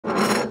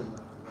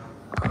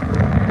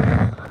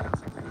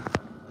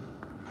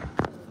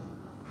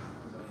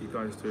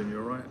guys doing? You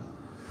alright?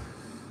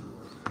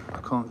 I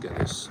can't get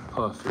this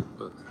perfect,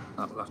 but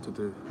that will have to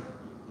do.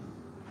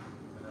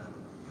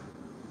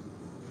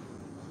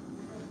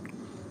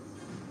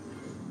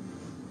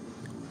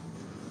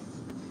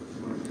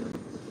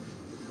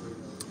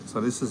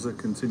 So this is a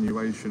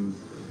continuation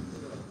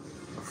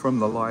from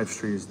the live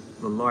streams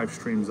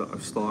that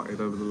I've started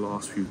over the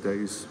last few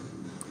days.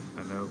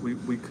 And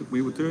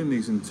we were doing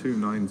these in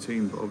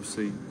 2019, but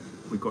obviously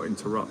we got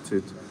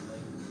interrupted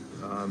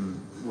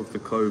with the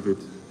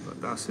COVID,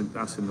 but that's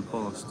in the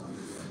past.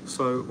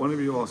 So one of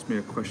you asked me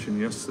a question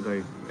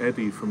yesterday,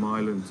 Eddie from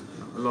Ireland.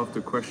 I love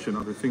the question.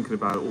 I've been thinking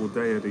about it all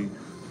day, Eddie.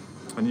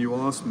 And you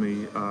asked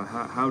me,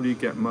 how do you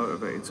get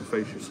motivated to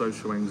face your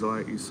social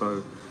anxiety?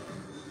 So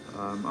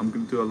I'm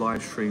going to do a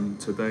live stream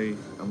today,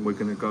 and we're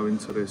going to go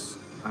into this.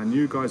 And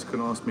you guys can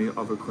ask me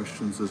other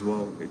questions as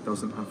well. It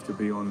doesn't have to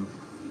be on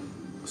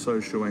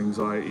social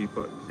anxiety,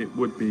 but it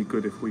would be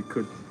good if we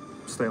could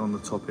stay on the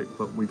topic,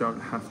 but we don't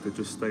have to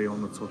just stay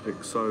on the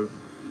topic. So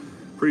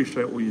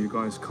appreciate all you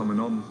guys coming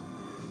on.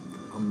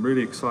 I'm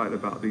really excited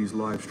about these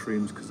live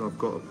streams because I've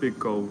got a big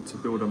goal to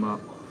build them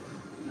up,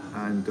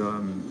 and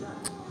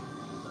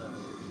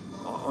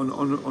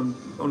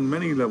on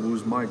many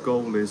levels my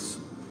goal is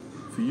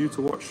for you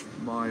to watch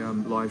my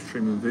live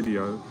streaming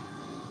video,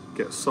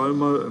 get so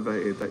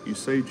motivated that you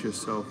say to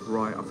yourself,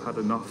 right, I've had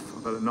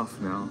enough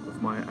now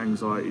of my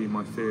anxiety,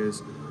 my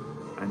fears,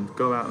 and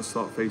go out and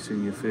start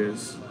facing your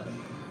fears.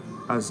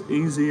 As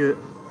easy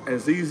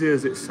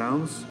as it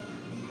sounds,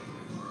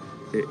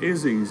 it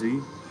is easy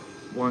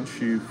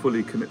once you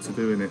fully commit to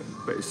doing it,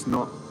 but it's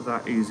not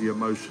that easy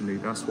emotionally.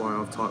 That's why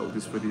I've titled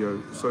this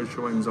video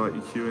Social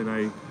Anxiety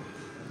Q&A,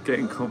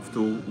 getting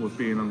comfortable with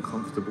being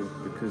uncomfortable,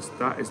 because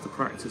that is the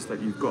practice that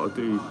you've got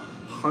to do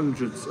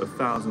hundreds of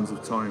thousands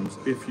of times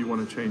if you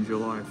want to change your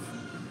life.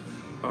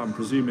 I'm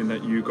presuming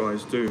that you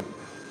guys do,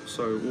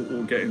 so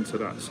we'll get into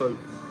that. So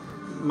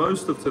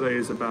most of today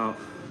is about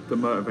the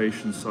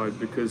motivation side,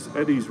 because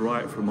Eddie's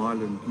right from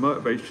Ireland.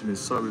 Motivation is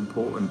so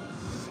important.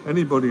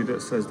 Anybody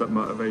that says that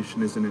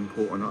motivation isn't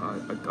important,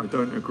 I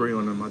don't agree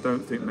on them. I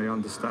don't think they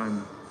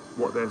understand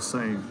what they're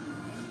saying.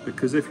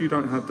 Because if you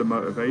don't have the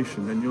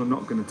motivation, then you're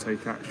not going to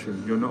take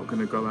action. You're not going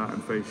to go out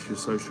and face your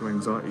social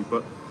anxiety.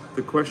 But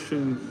the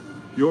question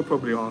you're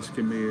probably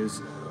asking me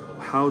is,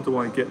 how do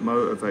I get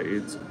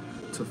motivated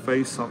to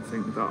face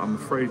something that I'm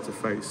afraid to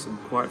face, and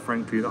quite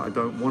frankly that I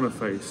don't want to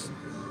face?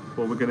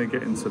 Well, we're going to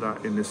get into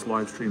that in this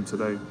live stream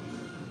today.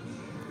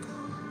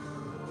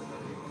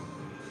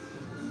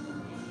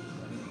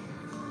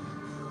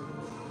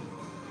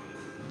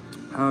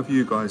 How have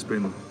you guys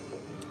been?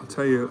 I'll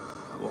tell you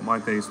what my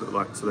days look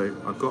like today.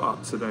 I got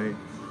up today,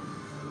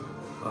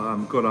 I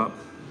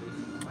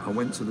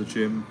went to the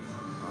gym.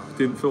 I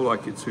didn't feel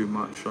like it too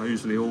much. I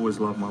usually always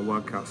love my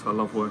workouts. I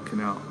love working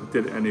out. I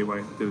did it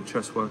anyway. I did a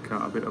chest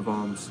workout, a bit of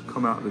arms,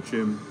 come out of the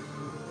gym.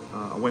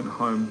 I went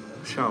home,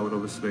 showered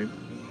obviously.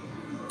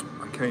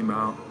 I came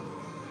out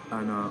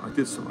and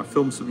I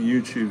filmed some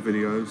YouTube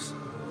videos.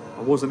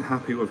 I wasn't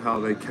happy with how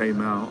they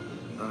came out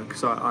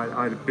because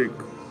I had a big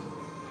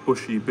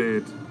bushy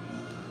beard,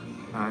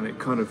 and it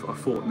kind of, I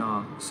thought,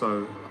 nah.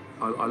 So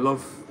I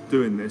love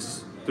doing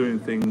this, doing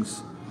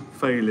things,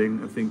 failing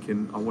and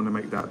thinking I want to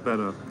make that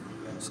better.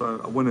 So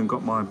I went and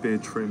got my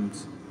beard trimmed,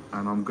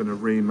 and I'm going to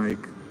remake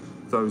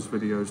those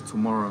videos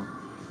tomorrow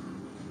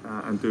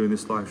and doing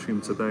this live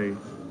stream today.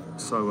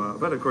 So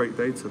I've had a great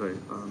day today.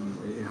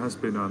 It has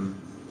been,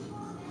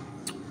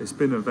 it's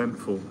been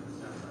eventful.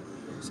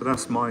 So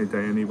that's my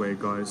day anyway,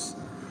 guys.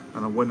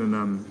 And I went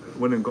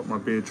and got my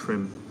beard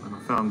trimmed, and I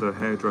found the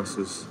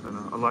hairdressers, and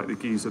I like the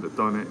geezer that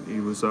done it. He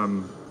was,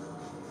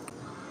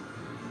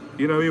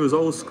 you know, he was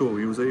old school.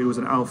 He was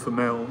an alpha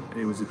male.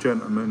 He was a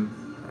gentleman,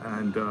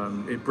 and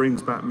it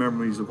brings back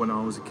memories of when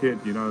I was a kid.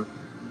 You know,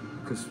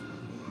 because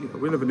you know,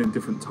 we're living in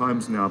different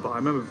times now. But I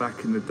remember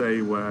back in the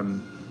day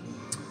when,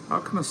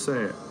 how can I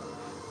say it?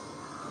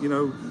 You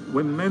know,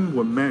 when men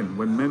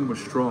were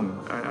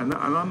strong, and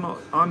I'm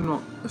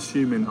not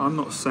assuming, I'm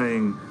not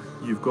saying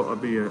you've got to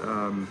be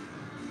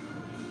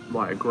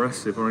like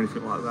aggressive or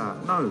anything like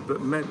that. No,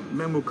 but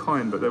men were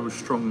kind, but they were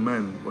strong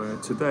men. Where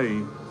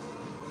today,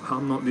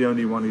 I'm not the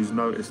only one who's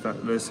noticed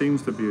that there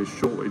seems to be a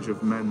shortage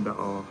of men that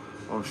are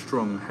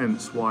strong.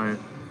 Hence why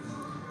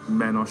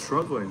men are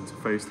struggling to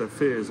face their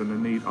fears, and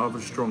they need other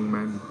strong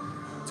men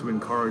to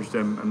encourage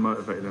them and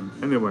motivate them.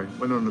 Anyway,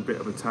 went on a bit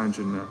of a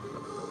tangent there.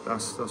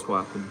 That's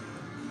what happened.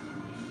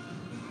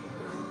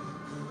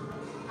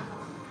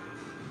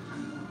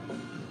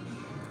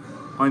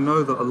 I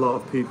know that a lot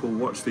of people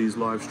watch these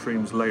live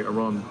streams later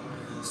on,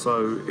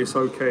 so it's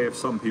okay if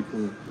some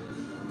people,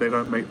 they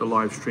don't make the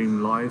live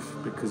stream live,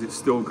 because it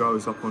still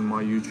goes up on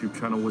my YouTube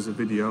channel as a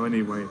video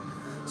anyway.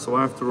 So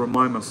I have to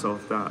remind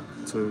myself that,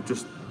 to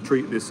just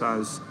treat this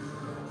as,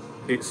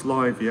 it's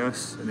live,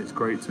 yes, and it's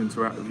great to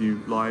interact with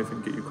you live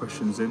and get your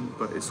questions in,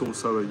 but it's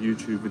also a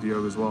YouTube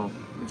video as well.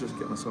 Let me just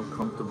get myself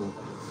comfortable.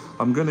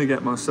 I'm gonna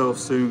get myself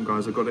soon,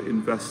 guys. I've got to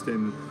invest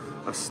in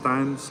a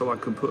stand so I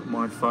can put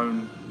my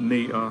phone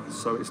neater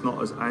so it's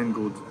not as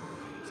angled.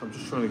 So I'm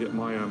just trying to get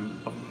my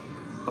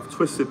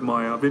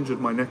I've injured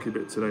my neck a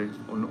bit today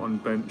on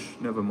bench.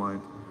 Never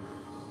mind.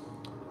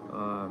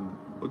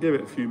 We'll give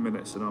it a few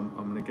minutes, and I'm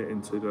going to get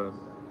into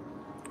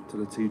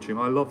the teaching.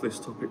 I love this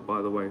topic,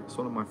 by the way. It's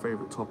one of my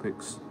favorite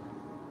topics.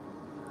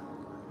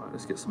 Right,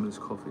 let's get some of this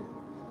coffee.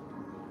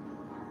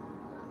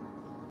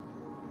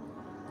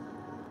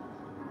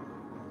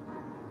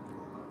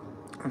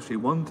 Actually,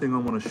 one thing I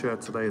want to share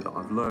today that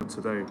I've learned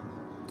today,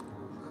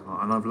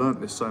 and I've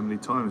learned this so many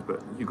times,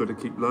 but you've got to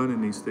keep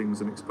learning these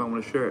things and I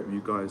want to share it with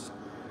you guys.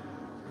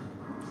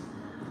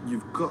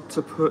 You've got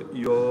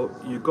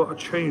to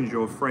change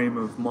your frame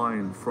of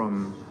mind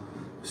from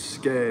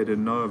scared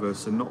and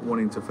nervous and not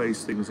wanting to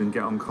face things and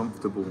get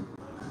uncomfortable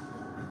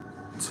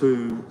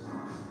to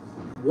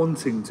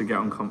wanting to get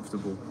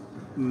uncomfortable,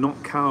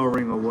 not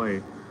cowering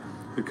away,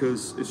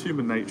 because it's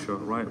human nature,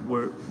 right?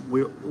 We're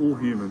all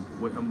human,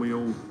 and we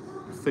all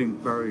think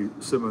very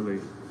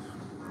similarly.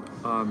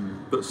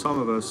 But some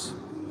of us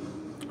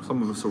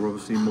are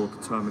obviously more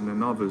determined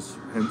than others.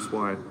 Hence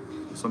why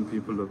some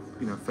people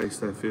have, face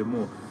their fear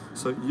more.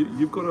 So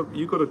you've got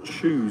to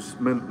choose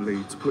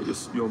mentally to put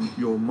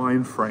your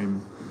mind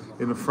frame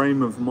in a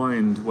frame of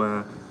mind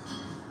where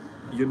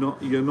you're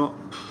not.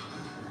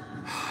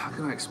 How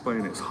can I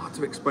explain it? It's hard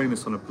to explain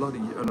this on a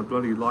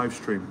bloody live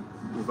stream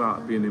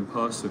without being in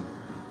person.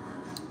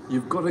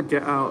 You've got to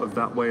get out of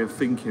that way of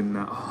thinking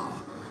that I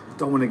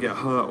don't want to get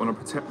hurt, I want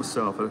to protect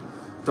myself, I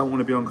don't want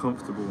to be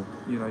uncomfortable.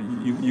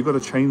 You've got to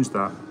change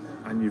that,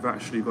 and you've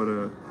actually got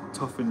to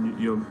toughen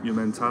your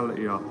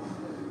mentality up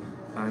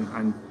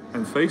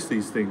and face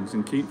these things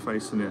and keep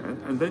facing it,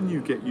 and then you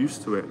get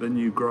used to it, then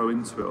you grow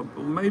into it.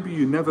 Or maybe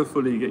you never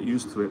fully get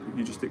used to it, but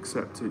you just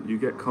accept it. You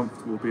get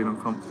comfortable being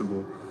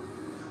uncomfortable.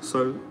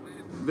 So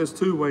there's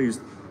two ways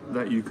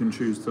that you can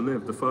choose to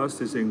live. The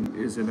first is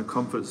in a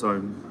comfort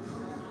zone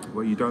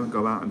where you don't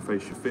go out and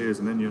face your fears,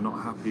 and then you're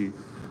not happy,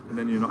 and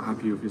then you're not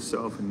happy with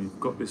yourself, and you've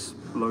got this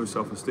low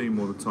self-esteem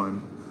all the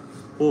time.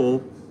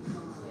 Or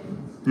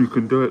you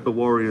can do it the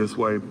warrior's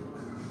way,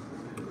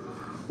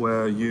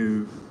 where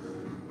you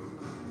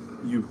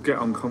get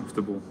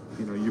uncomfortable.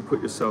 You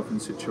put yourself in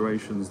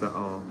situations that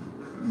are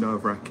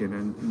nerve-wracking,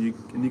 and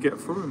you get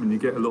through them, and you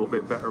get a little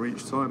bit better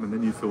each time, and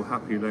then you feel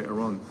happy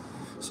later on.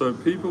 So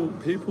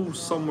people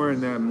somewhere in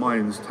their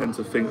minds tend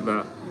to think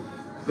that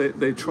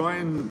they try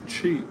and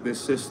cheat this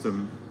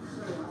system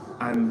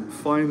and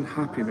find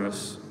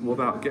happiness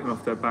without getting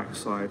off their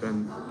backside,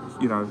 and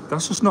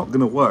that's just not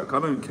going to work. I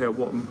don't care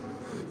what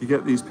you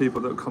get, these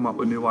people that come up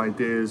with new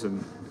ideas,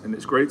 and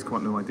it's great to come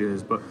up with new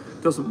ideas, but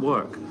it doesn't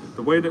work.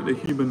 The way that the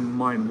human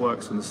mind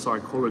works, and the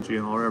psychology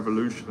and our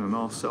evolution and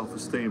our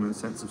self-esteem and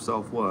sense of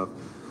self-worth,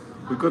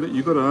 you've got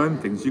to earn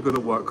things. You've got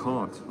to work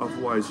hard.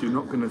 Otherwise, you're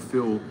not going to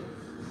feel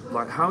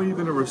like, how are you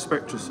going to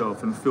respect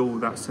yourself and feel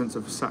that sense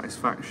of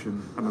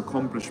satisfaction and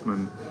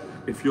accomplishment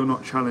if you're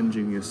not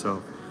challenging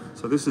yourself?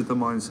 So this is the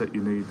mindset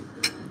you need.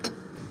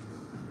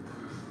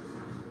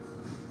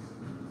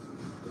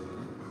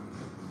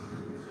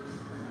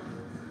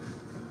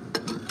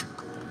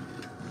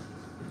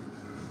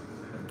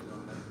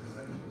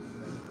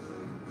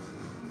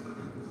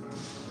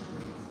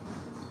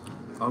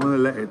 I'm going to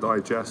let it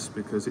digest,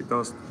 because it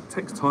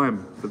takes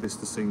time for this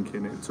to sink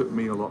in. It took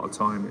me a lot of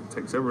time. It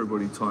takes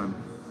everybody time.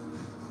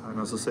 And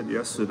as I said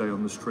yesterday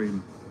on the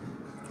stream,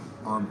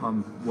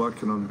 I'm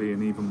working on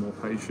being even more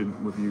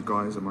patient with you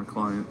guys and my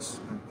clients,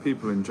 and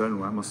people in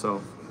general, and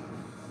myself,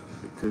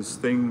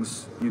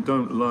 because you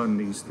don't learn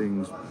these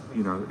things,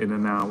 in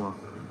an hour.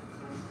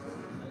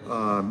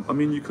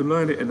 You can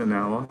learn it in an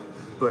hour,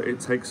 but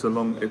it takes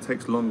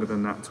longer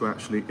than that to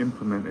actually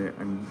implement it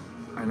and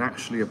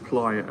actually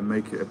apply it and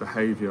make it a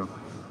behavior.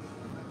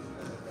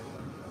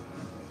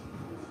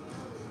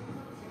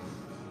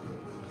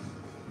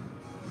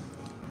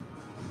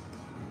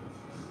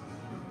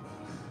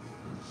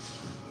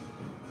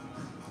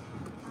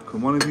 Can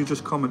one of you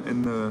just comment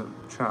in the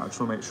chat? I just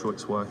want to make sure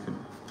it's working.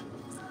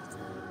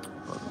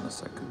 Hold on a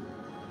second.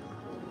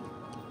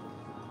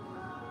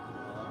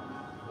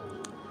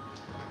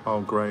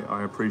 Oh, great.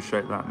 I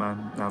appreciate that,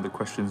 man. Now the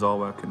questions are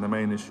working. The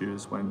main issue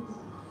is when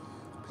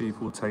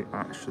people take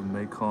action,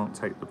 they can't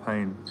take the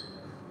pain.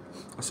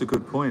 That's a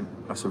good point.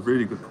 That's a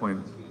really good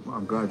point. Well,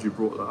 I'm glad you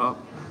brought that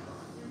up.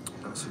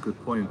 That's a good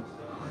point.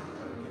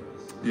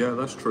 Yeah,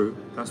 that's true.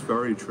 That's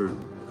very true.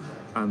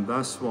 And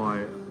that's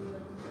why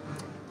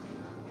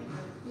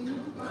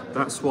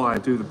I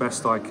do the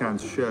best I can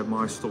to share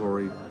my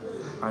story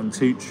and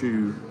teach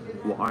you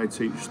what I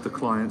teach the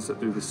clients that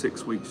do the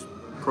 6 weeks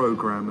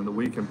program and the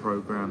weekend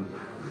program,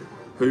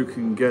 who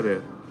can get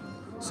it.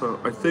 So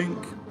I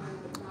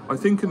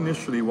think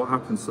initially what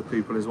happens to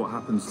people is what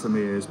happens to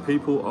me is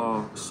people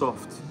are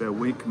soft, they're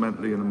weak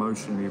mentally and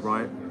emotionally,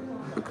 right?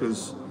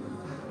 Because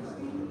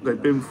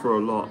they've been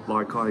through a lot,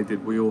 like I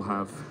did, we all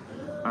have,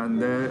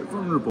 and they're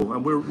vulnerable,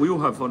 and we all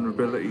have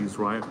vulnerabilities,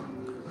 right?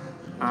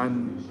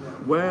 And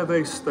where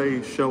they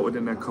stay sheltered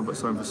in their comfort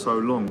zone for so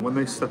long, when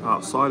they step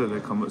outside of their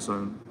comfort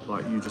zone,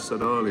 like you just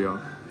said earlier,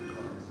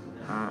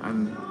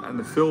 and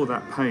they feel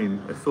that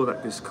pain, they feel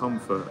that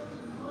discomfort,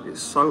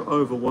 it's so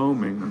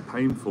overwhelming and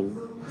painful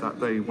that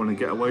they want to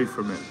get away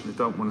from it. They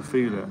don't want to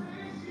feel it.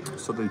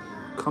 So they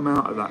come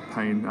out of that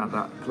pain, at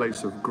that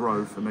place of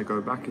growth, and they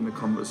go back in the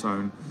comfort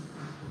zone.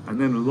 And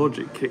then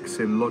logic kicks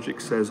in. Logic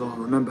says, oh,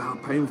 remember how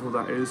painful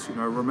that is? You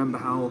know, remember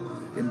how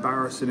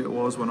embarrassing it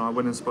was when I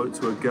went and spoke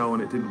to a girl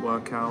and it didn't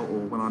work out, or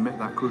when I met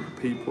that group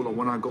of people, or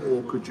when I got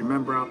awkward. Do you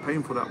remember how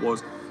painful that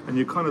was? And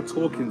you're kind of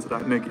talking to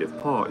that negative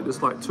part.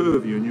 It's like two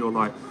of you, and you're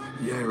like,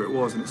 yeah, it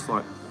was. And it's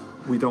like,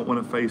 we don't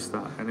want to face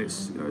that. And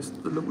it's, you know, it's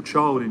the little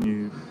child in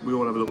you. We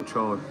all have a little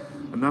child.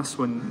 And that's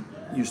when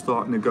you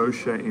start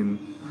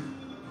negotiating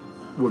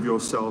with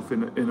yourself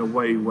in a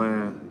way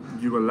where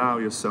you allow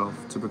yourself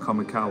to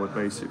become a coward,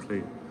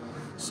 basically.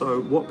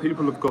 So what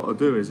people have got to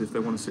do is, if they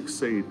want to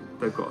succeed,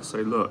 they've got to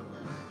say, look,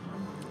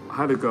 I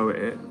had a go at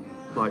it.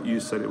 Like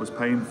you said, it was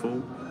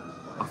painful.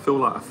 I feel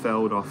like I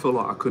failed. I feel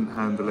like I couldn't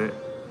handle it.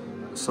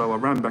 So I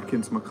ran back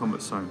into my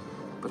comfort zone.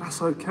 But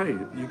that's okay.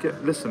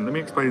 Listen, let me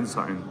explain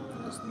something.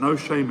 There's no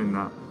shame in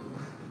that.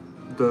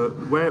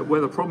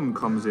 Where the problem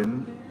comes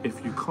in,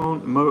 if you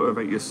can't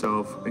motivate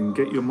yourself and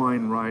get your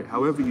mind right,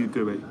 however you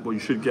do it, well, you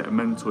should get a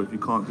mentor if you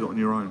can't do it on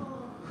your own.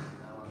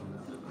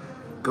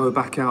 Go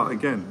back out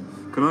again.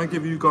 Can I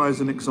give you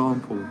guys an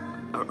example,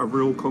 a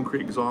real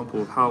concrete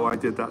example of how I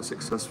did that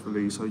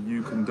successfully, so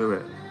you can do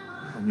it?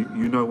 And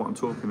you know what I'm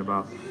talking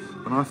about.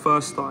 When I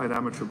first started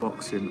amateur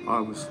boxing,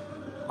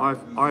 I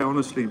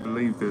honestly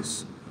believe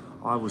this,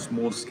 I was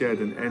more scared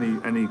than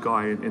any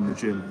guy in the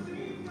gym.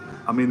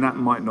 I mean, that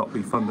might not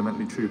be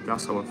fundamentally true, but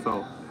that's how I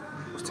felt.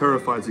 I was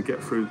terrified to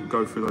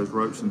go through those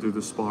ropes and do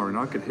the sparring.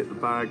 I could hit the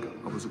bag,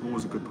 I was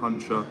always a good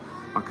puncher,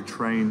 I could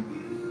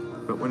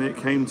train. But when it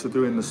came to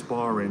doing the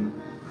sparring,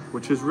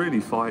 which is really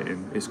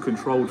fighting, it's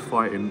controlled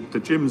fighting. The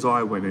gyms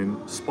I went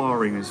in,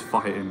 sparring is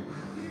fighting.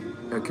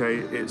 Okay,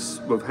 it's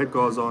with head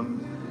guards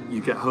on,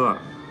 you get hurt.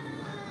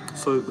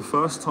 So the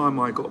first time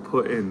I got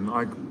put in,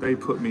 they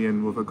put me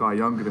in with a guy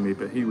younger than me,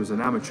 but he was an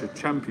amateur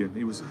champion.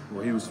 He was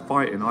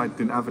fighting. I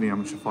didn't have any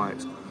amateur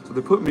fights. So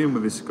they put me in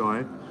with this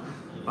guy.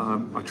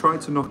 I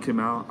tried to knock him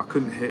out. I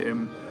couldn't hit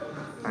him.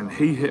 And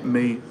he hit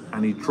me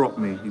and he dropped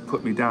me. He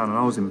put me down and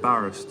I was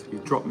embarrassed. He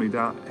dropped me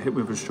down, hit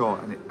me with a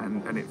shot,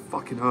 and it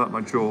fucking hurt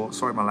my jaw.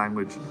 Sorry, my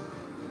language.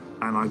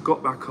 And I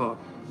got back up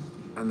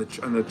and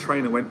the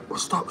trainer went, well,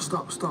 stop.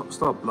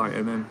 Like,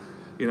 and then,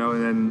 you know,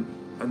 and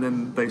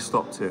then they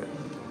stopped it.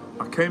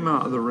 I came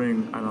out of the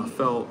ring and I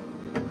felt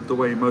the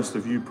way most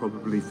of you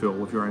probably feel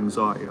with your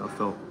anxiety. I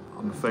felt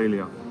I'm a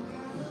failure.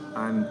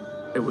 And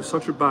it was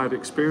such a bad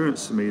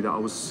experience to me that I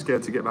was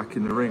scared to get back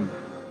in the ring,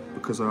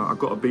 because I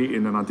got a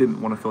beating and I didn't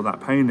want to feel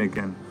that pain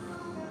again.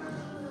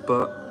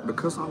 But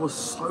because I was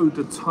so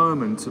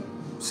determined to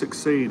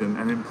succeed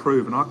and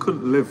improve, and I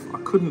couldn't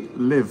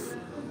live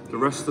the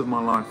rest of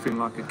my life feeling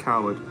like a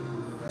coward.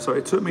 So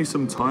it took me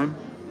some time.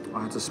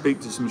 I had to speak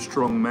to some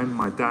strong men,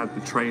 my dad,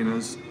 the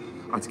trainers.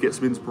 I had to get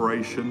some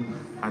inspiration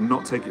and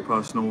not take it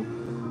personal.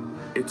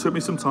 It took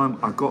me some time.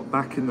 I got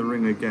back in the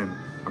ring again.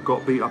 I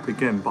got beat up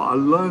again, but I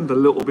learned a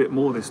little bit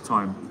more this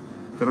time.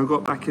 Then I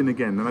got back in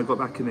again, then I got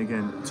back in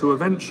again, to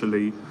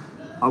eventually,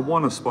 I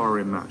won a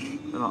sparring match.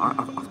 And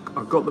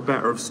I got the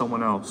better of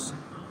someone else.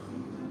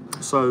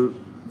 So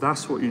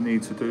that's what you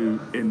need to do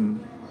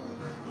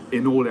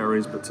in all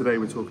areas, but today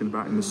we're talking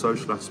about in the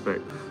social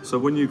aspect. So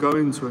when you go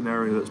into an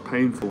area that's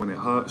painful and it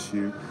hurts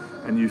you,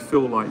 and you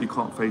feel like you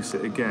can't face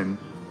it again,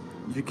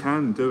 you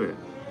can do it,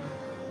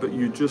 but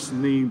you just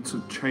need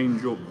to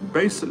change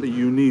basically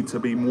you need to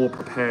be more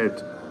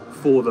prepared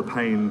for the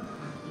pain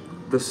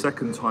the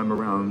second time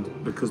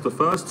around, because the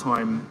first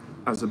time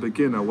as a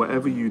beginner,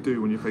 whatever you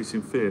do when you're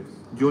facing fear,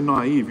 you're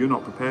naive, you're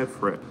not prepared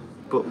for it.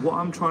 But what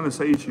I'm trying to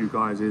say to you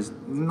guys is,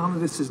 none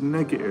of this is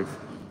negative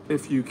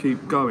if you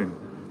keep going.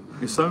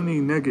 It's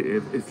only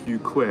negative if you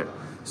quit.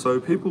 So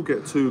people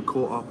get too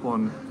caught up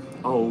on,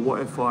 oh,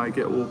 what if I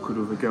get awkward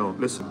with a girl?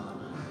 Listen,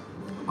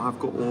 I've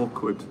got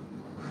awkward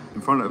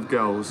in front of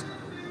girls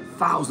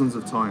thousands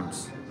of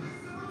times.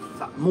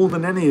 More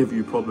than any of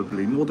you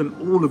probably, more than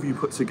all of you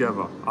put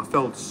together. I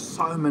failed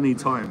so many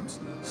times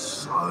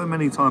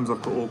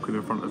I've got awkward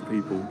in front of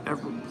people,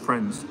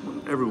 friends,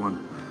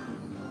 everyone.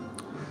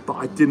 But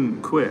I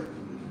didn't quit.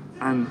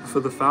 And for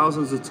the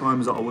thousands of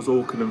times that I was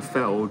awkward and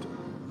failed,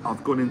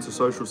 I've gone into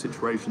social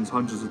situations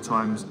hundreds of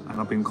times and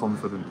I've been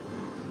confident.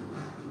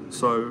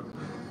 So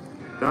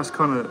that's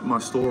kind of my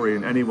story,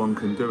 and anyone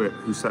can do it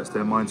who sets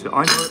their mind to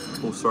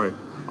it.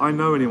 I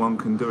know anyone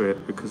can do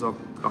it because I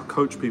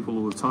coach people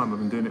all the time. I've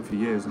been doing it for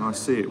years and I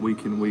see it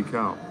week in, week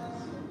out.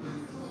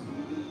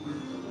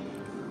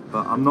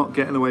 But I'm not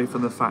getting away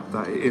from the fact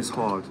that it is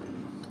hard,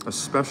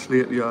 especially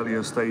at the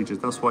earlier stages.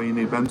 That's why you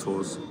need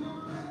mentors.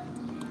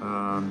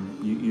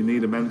 You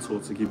need a mentor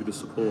to give you the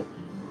support.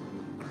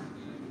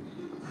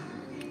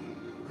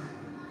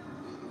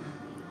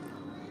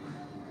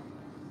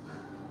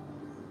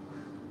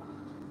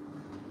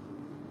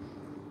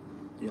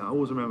 Yeah, I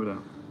always remember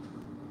that.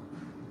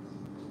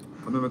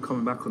 I remember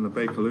coming back on the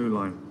Bakerloo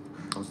line.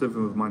 I was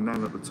living with my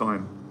nan at the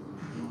time,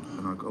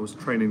 and I was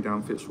training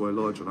down Fitzroy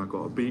Lodge, and I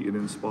got beaten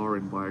in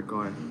sparring by a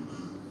guy.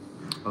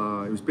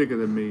 He was bigger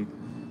than me,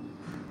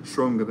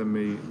 stronger than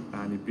me,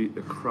 and he beat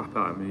the crap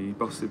out of me. He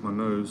busted my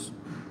nose.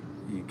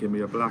 He gave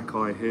me a black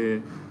eye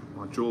here.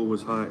 My jaw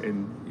was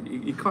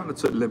hurting. He kind of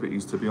took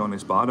liberties, to be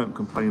honest, but I don't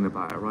complain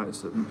about it, right?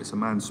 It's a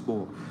man's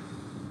sport.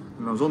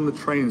 And I was on the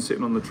train,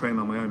 sitting on the train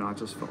on my own. I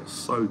just felt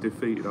so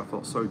defeated. I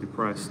felt so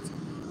depressed.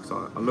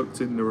 So I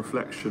looked in the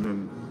reflection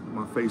and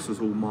my face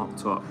was all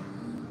marked up.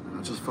 And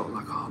I just felt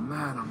like, oh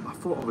man, I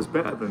thought I was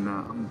better than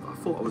that. I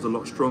thought I was a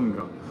lot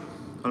stronger.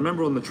 I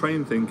remember on the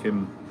train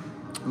thinking,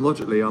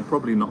 logically, I'm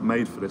probably not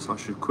made for this. I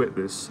should quit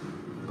this.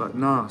 But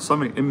nah,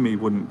 something in me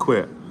wouldn't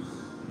quit.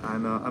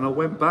 And I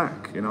went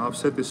back. You know, I've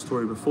said this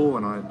story before,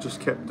 and I just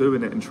kept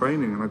doing it in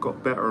training, and I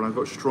got better and I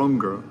got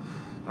stronger.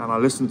 And I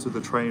listened to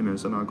the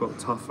trainers, and I got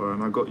tougher,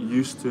 and I got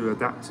used to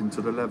adapting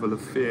to the level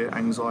of fear,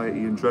 anxiety,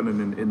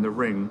 adrenaline in the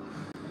ring.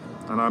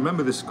 And I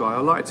remember this guy, I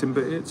liked him,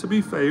 but to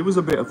be fair, he was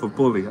a bit of a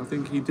bully. I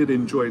think he did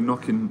enjoy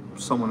knocking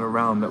someone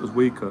around that was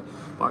weaker.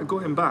 But I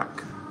got him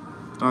back.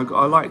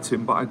 I liked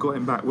him, but I got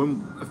him back.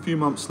 When a few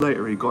months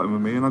later, he got him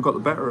with me, and I got the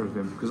better of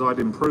him because I'd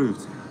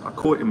improved. I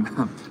caught him.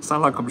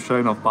 Sound like I'm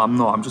showing off, but I'm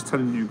not. I'm just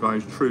telling you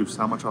guys truths,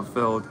 how much I've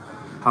failed,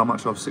 how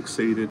much I've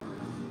succeeded.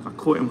 I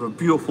caught him with a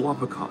beautiful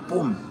uppercut,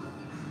 boom.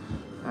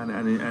 And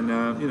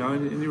you know,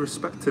 and he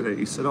respected it.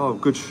 He said, "Oh,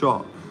 good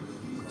shot."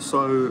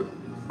 So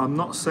I'm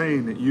not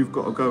saying that you've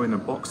got to go in a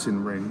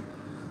boxing ring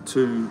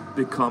to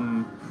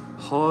become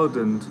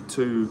hardened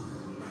to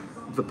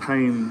the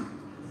pain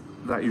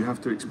that you have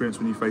to experience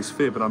when you face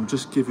fear, but I'm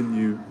just giving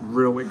you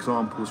real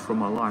examples from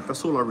my life.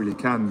 That's all I really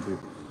can do.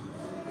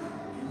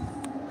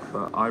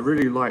 But I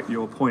really like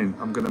your point.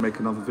 I'm going to make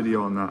another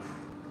video on that.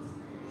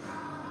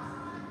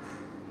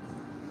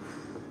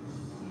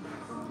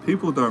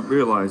 People don't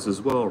realize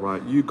as well,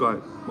 right? You guys,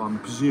 well, I'm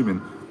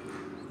presuming,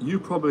 you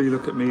probably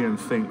look at me and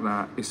think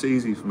that it's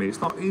easy for me.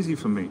 It's not easy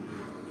for me.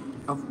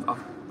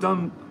 I've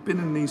been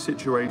in these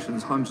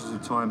situations hundreds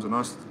of times, and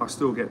I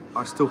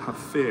still have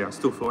fear. I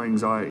still feel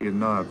anxiety and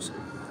nerves.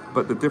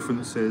 But the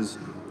difference is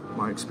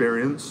my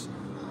experience,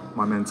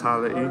 my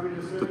mentality,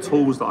 the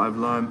tools that I've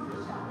learned,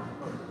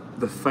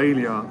 the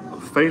failure.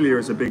 Failure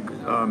is a big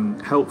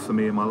help for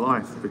me in my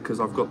life because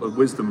I've got the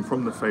wisdom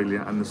from the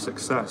failure and the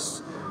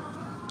success.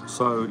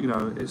 So, you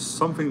know, it's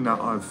something that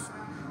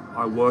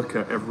I work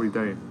at every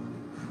day.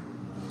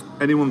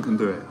 Anyone can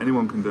do it.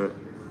 Anyone can do it.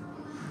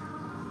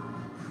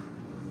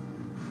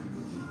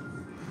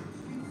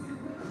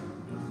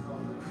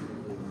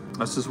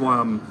 This is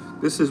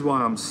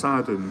why I'm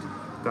saddened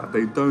that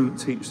they don't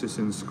teach this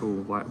in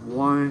school. Like,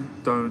 why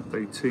don't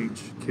they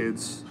teach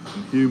kids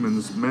and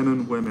humans, men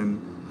and women,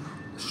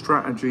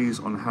 strategies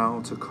on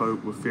how to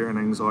cope with fear and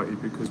anxiety?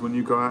 Because when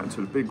you go out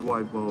into the big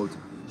wide world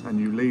and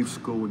you leave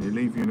school and you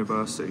leave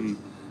university,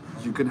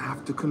 you're gonna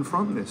have to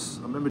confront this.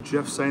 I remember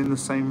Jeff saying the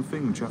same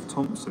thing, Jeff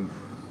Thompson,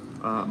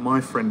 my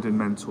friend and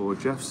mentor.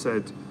 Jeff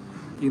said,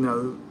 you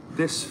know,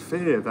 this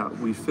fear that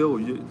we feel,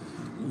 you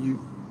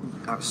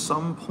at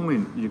some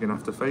point you're gonna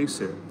have to face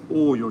it,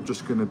 or you're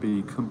just gonna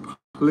be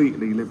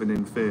completely living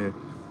in fear,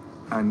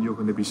 and you're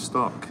gonna be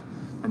stuck,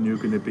 and you're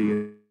gonna be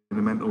in a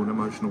mental and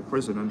emotional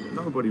prison, and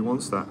nobody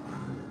wants that.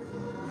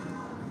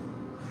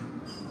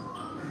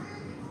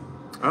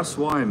 That's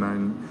why,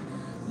 man,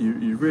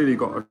 you really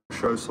got to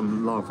show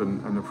some love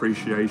and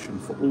appreciation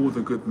for all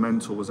the good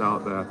mentors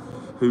out there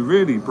who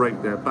really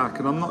break their back.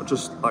 And I'm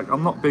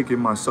not bigging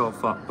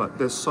myself up, but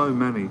there's so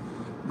many.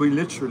 We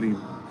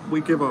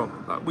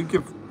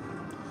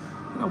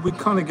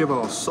kind of give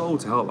our soul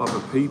to help other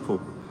people,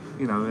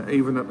 you know,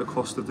 even at the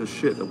cost of the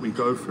shit that we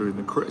go through and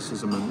the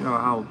criticism, and you know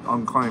how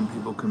unkind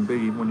people can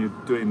be when you're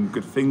doing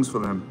good things for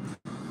them.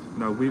 You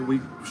know,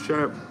 we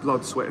share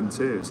blood, sweat and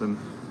tears, and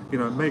you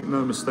know, make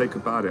no mistake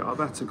about it, I've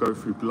had to go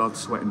through blood,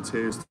 sweat and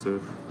tears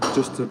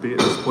just to be at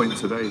this point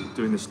today,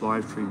 doing this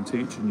live stream,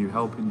 teaching you,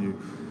 helping you,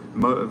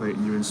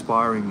 motivating you,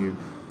 inspiring you.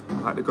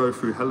 I had to go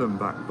through hell and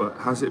back, but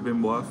has it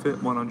been worth it?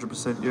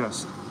 100%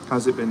 yes.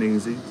 Has it been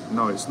easy?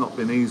 No, it's not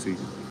been easy.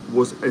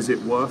 Is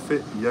it worth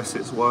it? Yes,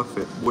 it's worth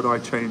it. Would I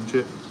change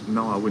it?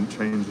 No, I wouldn't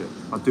change it.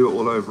 I'd do it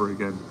all over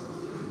again.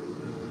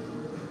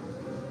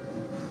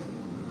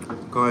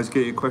 Guys,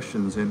 get your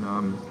questions in.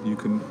 You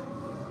can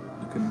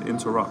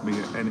interrupt me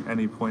at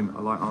any point.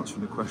 I like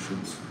answering the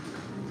questions.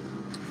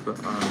 But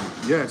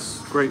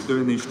yes, great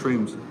doing these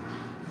streams.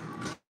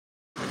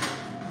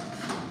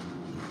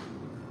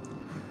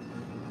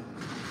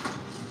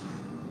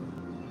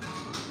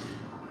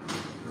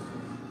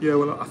 Yeah,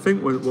 well, I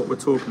think what we're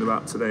talking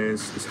about today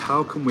is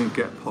how can we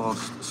get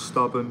past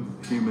stubborn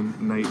human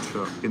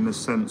nature in the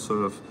sense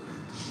of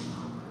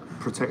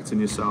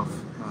protecting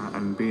yourself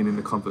and being in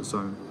the comfort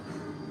zone.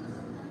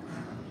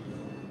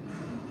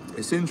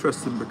 It's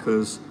interesting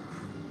because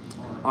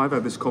I've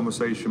had this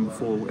conversation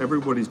before.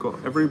 Everybody's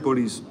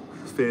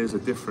fears are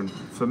different.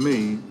 For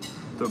me,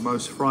 the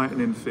most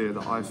frightening fear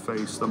that I've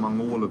faced among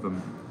all of them,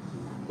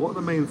 what are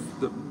the main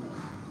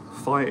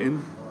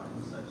fighting,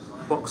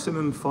 boxing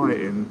and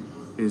fighting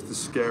is the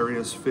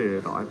scariest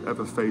fear that I've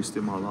ever faced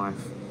in my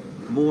life.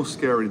 More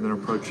scary than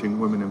approaching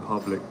women in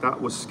public.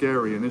 That was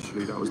scary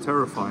initially, that was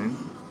terrifying.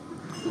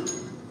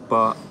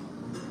 But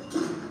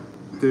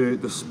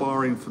the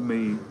sparring for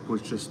me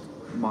was just,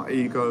 my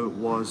ego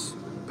was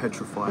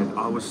petrified.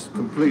 I was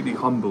completely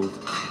humbled.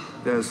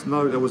 There was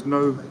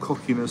no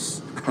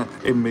cockiness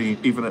in me,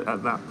 even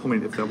at that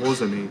point, if there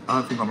was any. I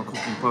don't think I'm a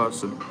cocky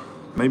person.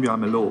 Maybe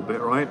I'm a little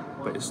bit, right?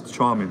 But it's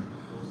charming.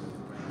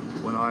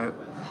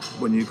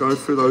 When you go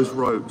through those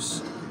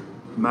ropes,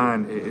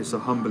 man, it is a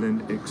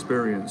humbling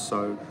experience.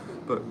 So,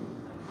 but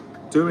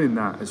doing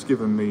that has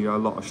given me a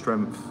lot of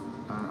strength,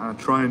 and I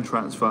try and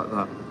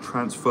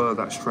transfer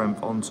that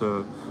strength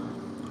onto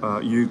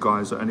you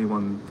guys or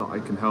anyone that I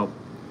can help.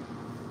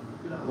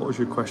 What was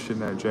your question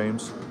there,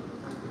 James?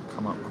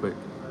 Come up quick.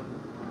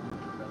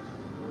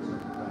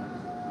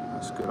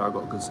 That's good. I've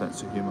got a good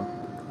sense of humour.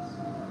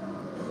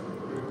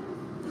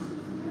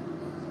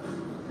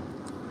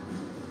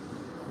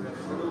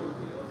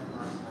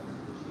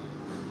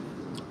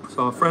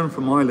 So a friend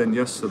from Ireland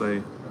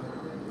yesterday,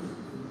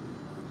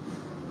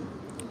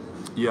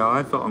 yeah,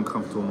 I felt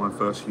uncomfortable in my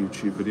first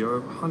YouTube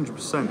video,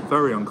 100%,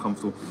 very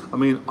uncomfortable. I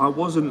mean, I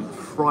wasn't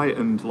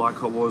frightened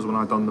like I was when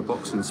I done the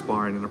boxing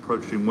sparring and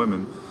approaching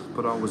women,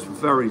 but I was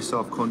very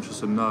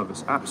self-conscious and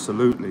nervous,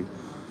 absolutely.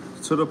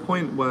 To the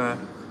point where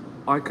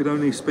I could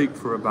only speak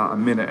for about a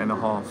minute and a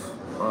half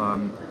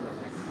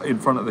in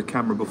front of the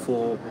camera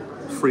before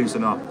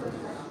freezing up.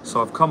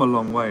 So I've come a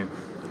long way.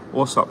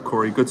 What's up,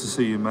 Corey? Good to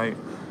see you, mate.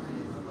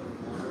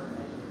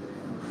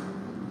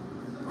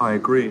 I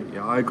agree.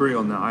 Yeah, I agree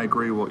on that. I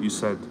agree with what you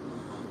said,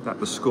 that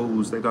the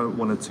schools, they don't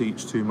want to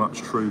teach too much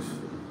truth.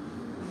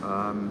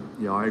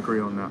 Yeah, I agree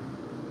on that.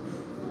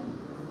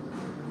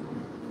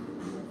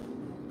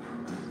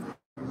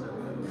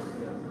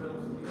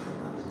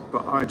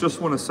 But I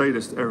just want to say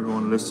this to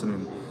everyone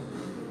listening.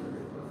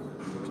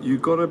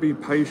 You've got to be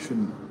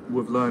patient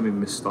with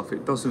learning this stuff.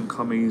 It doesn't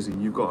come easy.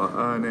 You've got to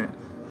earn it.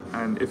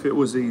 And if it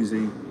was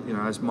easy, you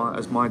know, as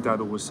my dad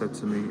always said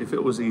to me, if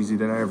it was easy,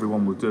 then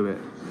everyone would do it.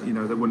 You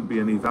know, there wouldn't be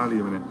any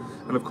value in it.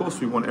 And of course,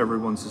 we want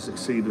everyone to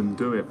succeed and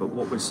do it. But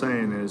what we're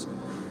saying is,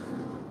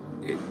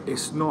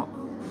 it's not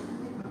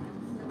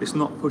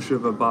push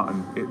of a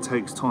button. It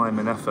takes time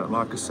and effort.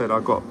 Like I said,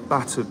 I got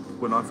battered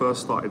when I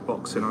first started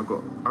boxing. I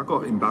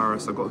got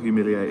embarrassed. I got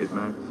humiliated,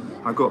 man.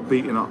 I got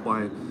beaten up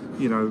by,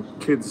 you know,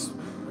 kids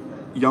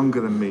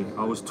younger than me.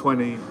 I was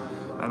 20.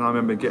 And I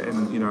remember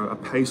getting, you know, a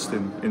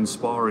pasting in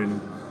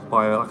sparring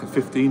by like a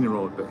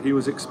 15-year-old, but he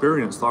was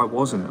experienced. I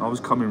wasn't. I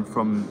was coming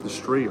from the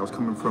street. I was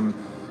coming from,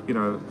 you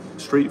know,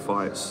 street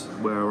fights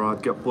where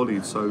I'd get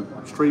bullied. So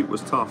street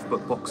was tough,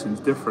 but boxing's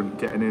different.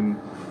 Getting in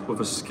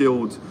with a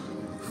skilled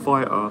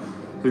fighter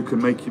who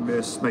can make you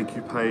miss, make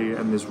you pay,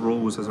 and there's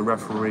rules as a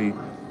referee.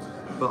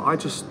 But I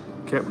just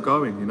kept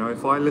going. You know,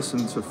 if I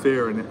listened to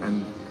fear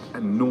and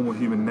normal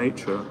human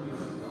nature,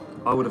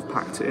 I would have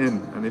packed it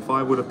in. And if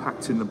I would have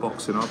packed in the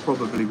boxing, I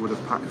probably would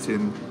have packed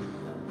in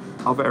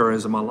other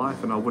areas of my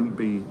life, and I wouldn't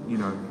be, you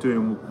know,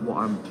 doing what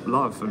I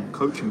love and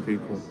coaching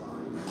people.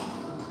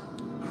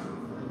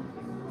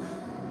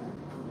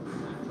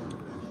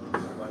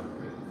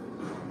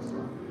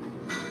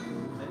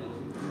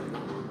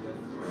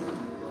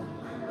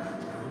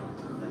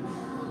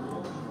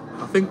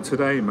 I think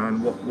today,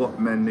 man,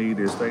 what men need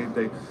is they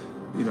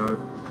you know,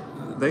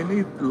 they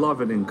need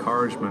love and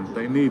encouragement.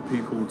 They need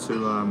people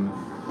to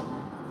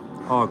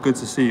oh, good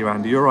to see you,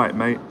 Andy. You're right,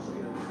 mate.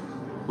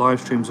 Live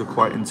streams are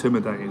quite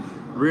intimidating.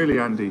 Really,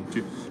 Andy,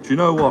 do you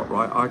know what,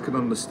 right? I can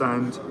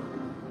understand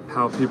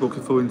how people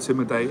can feel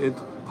intimidated.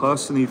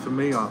 Personally, for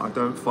me, I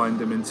don't find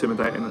them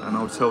intimidating, and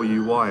I'll tell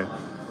you why.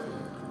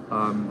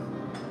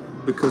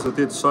 Because I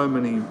did so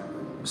many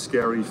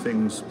scary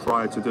things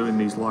prior to doing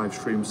these live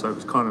streams, so it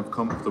was kind of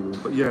comfortable.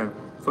 But yeah,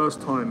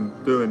 first time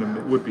doing them,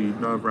 it would be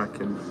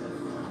nerve-wracking.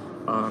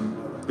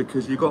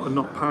 Because you got to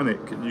not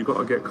panic, and you got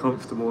to get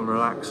comfortable and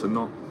relax and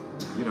not,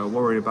 you know,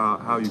 worry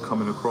about how you're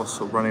coming across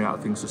or running out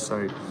of things to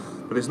say.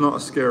 But it's not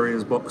as scary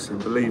as boxing,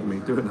 believe me.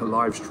 Doing a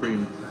live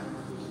stream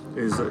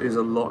is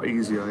a lot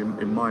easier,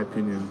 in my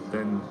opinion,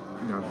 than,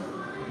 you know,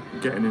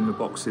 getting in the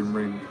boxing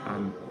ring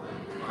and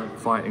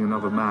fighting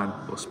another man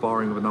or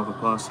sparring with another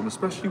person,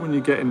 especially when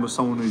you get in with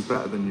someone who's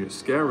better than you. It's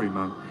scary,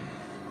 man.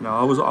 You know, I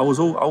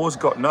always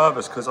got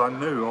nervous because I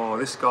knew, oh,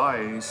 this guy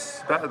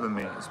is better than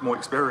me. He's more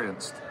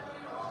experienced.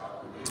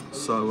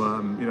 So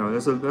you know,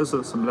 there's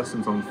some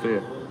lessons on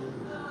fear.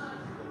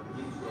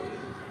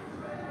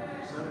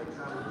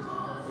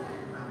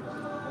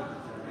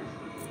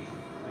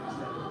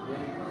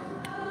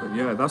 But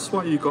yeah, that's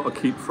why you got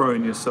to keep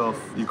throwing yourself.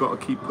 You got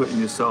to keep putting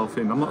yourself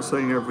in. I'm not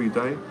saying every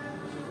day,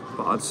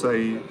 but I'd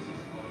say,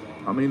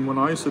 I mean, when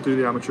I used to do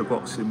the amateur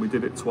boxing, we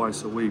did it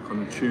twice a week,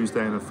 on a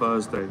Tuesday and a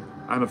Thursday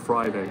and a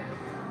Friday.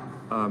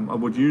 I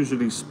would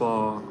usually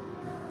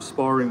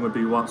sparring would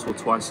be once or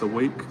twice a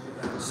week.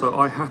 So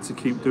I had to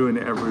keep doing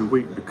it every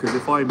week, because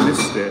if I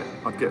missed it,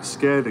 I'd get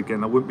scared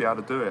again. I wouldn't be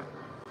able to do it.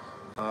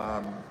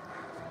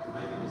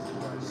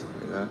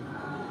 Yeah.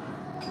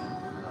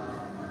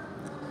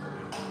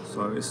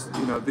 So it's,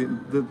 you know,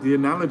 the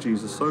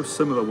analogies are so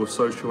similar with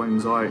social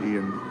anxiety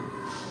and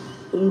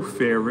all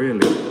fear,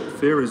 really.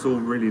 Fear is all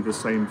really the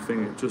same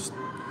thing. It just,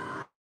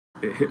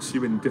 it hits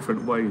you in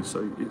different ways.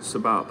 So it's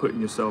about putting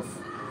yourself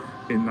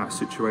in that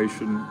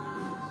situation,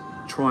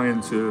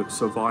 trying to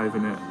survive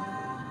in it.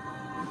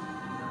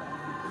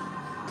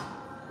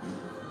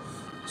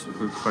 It's a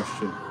good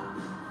question.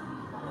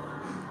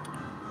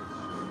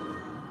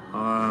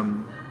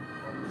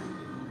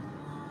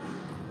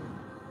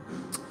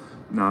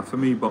 Nah, for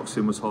me,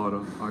 boxing was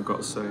harder, I got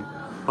to say.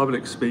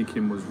 Public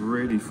speaking was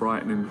really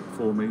frightening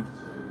for me.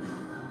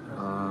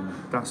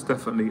 That's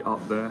definitely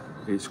up there.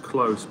 It's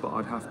close, but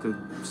I'd have to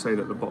say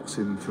that the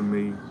boxing for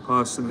me,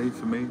 personally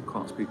for me,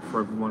 can't speak for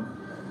everyone,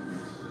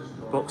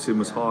 boxing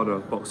was harder,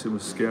 boxing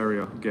was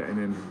scarier getting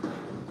in.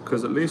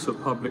 Because at least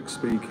with public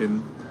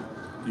speaking,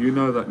 you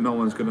know that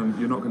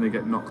you're not gonna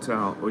get knocked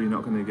out, or you're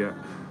not gonna get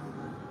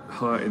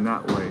hurt in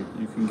that way.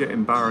 You can get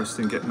embarrassed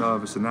and get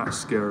nervous, and that's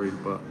scary,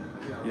 but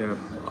yeah,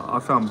 I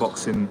found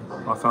boxing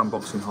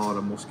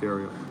harder, more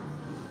scarier.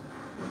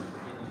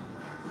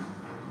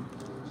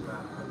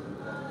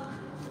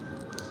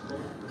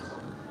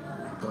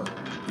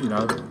 You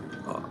know,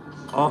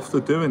 after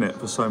doing it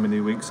for so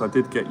many weeks, I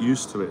did get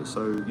used to it.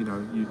 So, you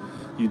know,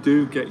 you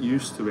do get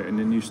used to it, and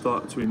then you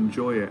start to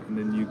enjoy it, and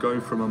then you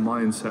go from a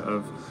mindset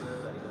of,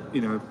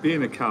 you know,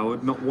 being a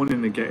coward, not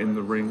wanting to get in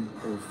the ring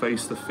or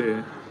face the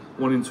fear,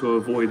 wanting to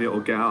avoid it or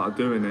get out of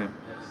doing it,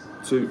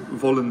 to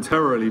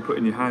voluntarily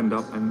putting your hand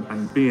up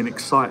and being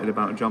excited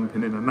about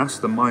jumping in. And that's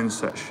the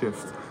mindset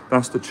shift.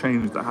 That's the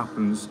change that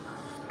happens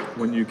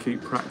when you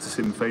keep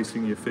practicing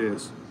facing your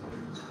fears.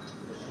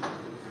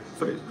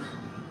 So,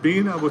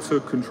 being able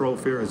to control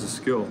fear is a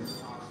skill.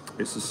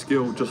 It's a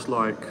skill just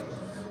like,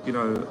 you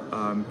know,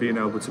 being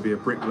able to be a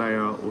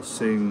bricklayer or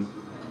sing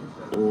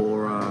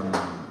or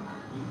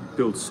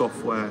build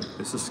software.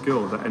 It's a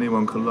skill that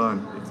anyone can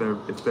learn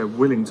if they're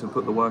willing to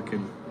put the work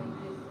in.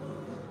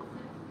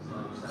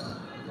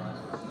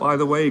 By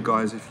the way,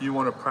 guys, if you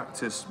want to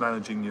practice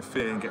managing your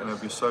fear and getting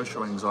over your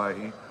social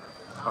anxiety,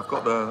 I've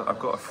got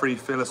a free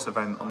Fearless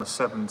event on the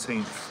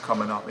 17th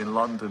coming up in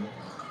London.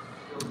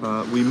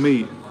 We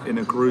meet in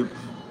a group.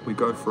 We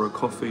go for a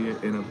coffee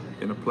in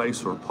a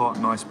place or a park,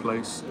 nice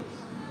place,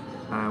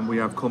 and we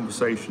have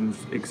conversations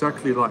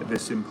exactly like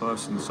this in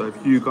person. So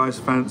if you guys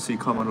fancy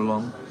coming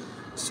along,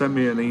 send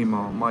me an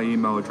email. My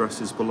email address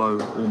is below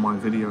all my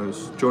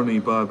videos,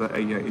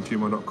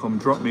 johnnyberba88@gmail.com.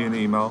 Drop me an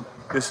email.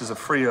 This is a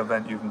free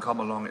event. You can come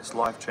along. It's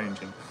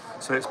life-changing.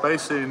 So it's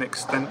basically an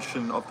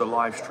extension of the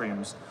live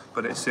streams,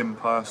 but it's in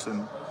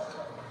person,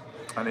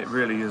 and it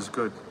really is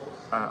good.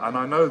 And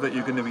I know that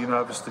you're going to be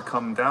nervous to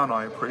come down,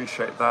 I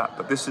appreciate that,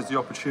 but this is the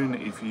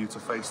opportunity for you to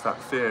face that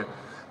fear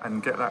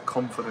and get that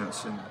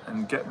confidence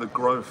and get the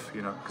growth,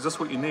 you know, because that's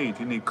what you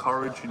need. You need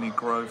courage, you need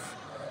growth,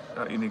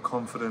 you need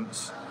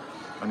confidence,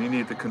 and you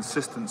need the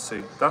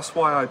consistency. That's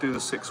why I do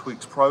the 6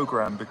 weeks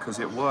program, because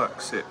it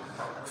works.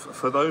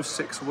 For those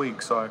 6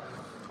 weeks, I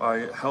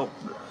help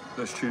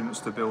the students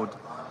to build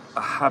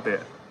a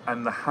habit,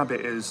 and the habit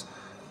is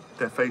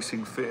they're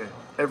facing fear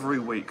every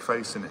week,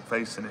 facing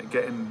it,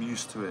 getting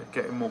used to it,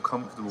 getting more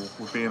comfortable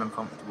with being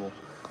uncomfortable.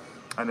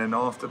 And then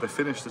after they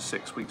finish the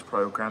 6 weeks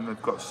program,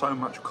 they've got so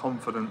much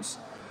confidence,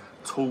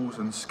 tools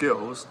and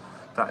skills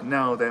that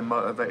now they're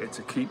motivated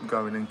to keep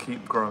going and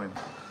keep growing.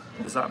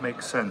 Does that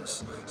make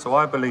sense? So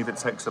I believe it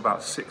takes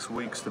about 6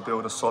 weeks to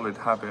build a solid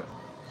habit,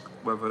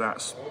 whether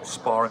that's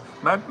sparring.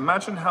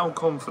 Imagine how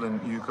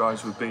confident you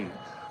guys would be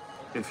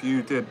if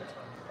you did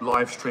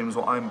live streams,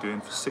 what I'm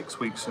doing, for 6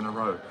 weeks in a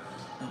row.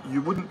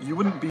 You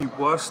wouldn't be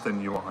worse than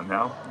you are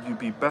now. You'd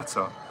be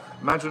better.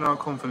 Imagine how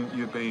confident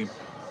you'd be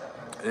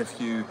if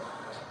you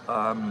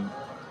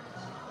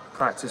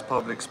practice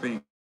public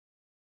speaking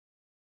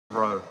in a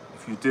row.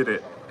 If you did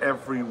it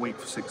every week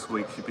for 6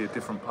 weeks, you'd be a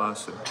different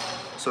person.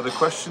 So the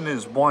question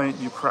is, why aren't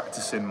you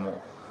practicing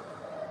more?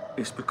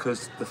 It's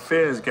because the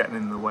fear is getting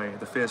in the way.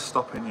 The fear is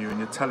stopping you, and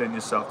you're telling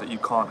yourself that you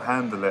can't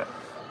handle it.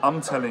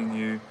 I'm telling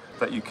you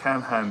that you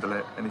can handle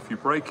it, and if you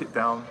break it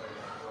down,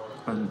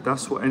 and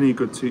that's what any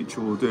good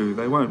teacher will do.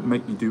 They won't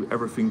make you do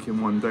everything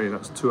in one day.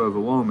 That's too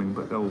overwhelming,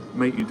 but they'll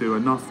make you do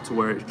enough to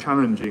where it's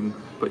challenging,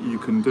 but you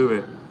can do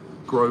it,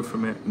 grow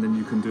from it, and then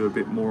you can do a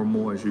bit more and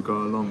more as you go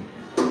along.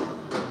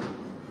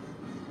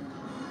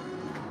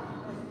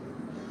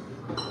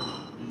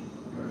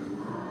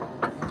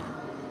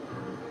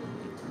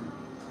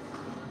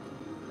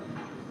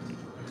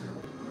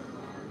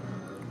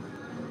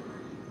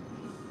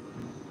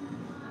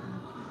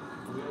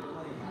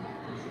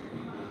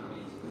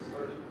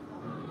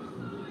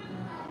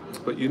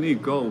 But you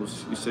need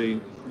goals. You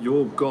see,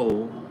 your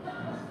goal,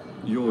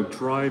 your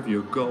drive,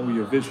 your goal,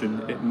 your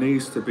vision, it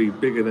needs to be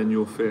bigger than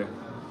your fear.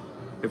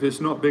 If it's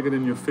not bigger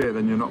than your fear,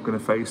 then you're not going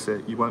to face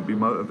it. You won't be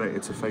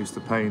motivated to face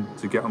the pain,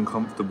 to get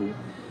uncomfortable.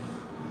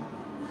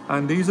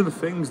 And these are the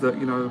things that,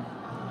 you know,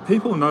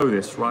 people know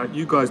this, right?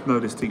 You guys know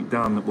this deep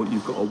down, that what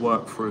you've got to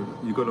work through.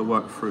 You've got to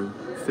work through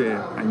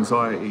fear,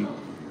 anxiety,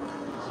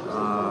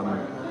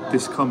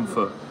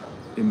 discomfort,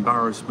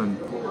 embarrassment,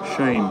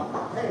 shame,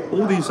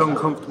 all these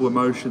uncomfortable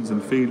emotions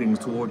and feelings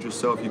towards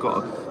yourself.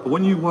 But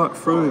when you work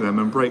through them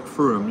and break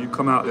through them, you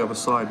come out the other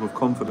side with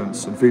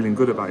confidence and feeling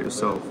good about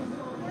yourself.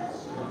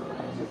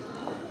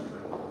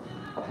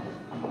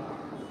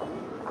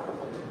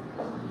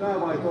 I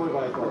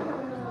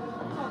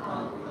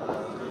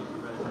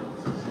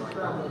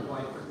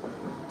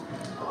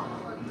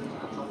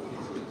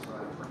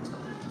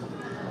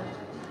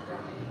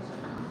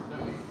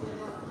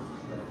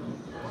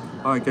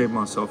gave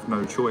myself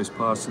no choice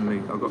personally.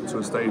 I got to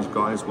a stage,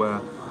 guys, where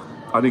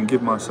I didn't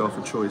give myself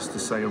a choice to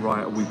say,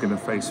 right, are we going to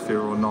face fear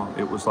or not?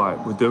 It was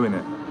like, we're doing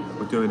it,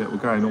 we're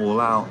going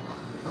all out.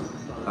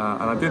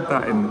 And I did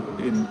that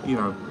in you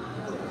know,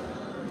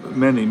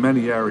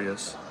 many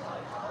areas.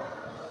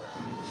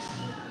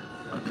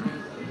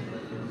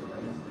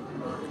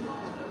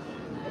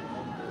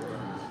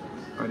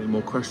 Any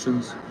more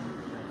questions?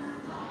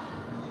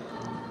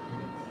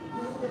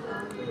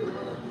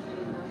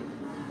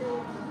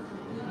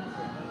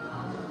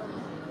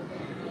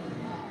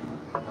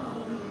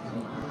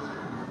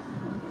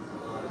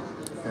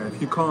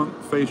 If you can't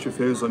face your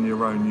fears on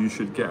your own, you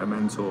should get a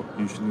mentor.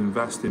 You should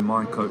invest in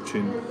my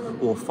coaching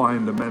or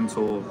find a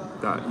mentor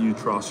that you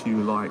trust,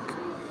 you like,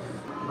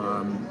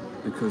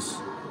 because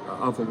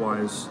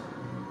otherwise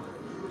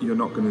you're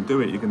not going to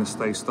do it. You're going to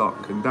stay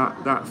stuck. And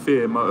that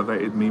fear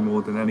motivated me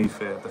more than any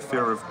fear. The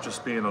fear of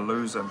just being a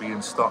loser,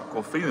 being stuck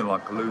or feeling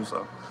like a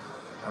loser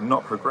and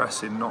not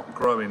progressing, not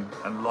growing,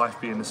 and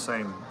life being the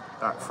same.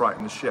 That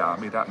frightened the shit out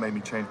of me. That made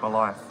me change my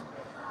life.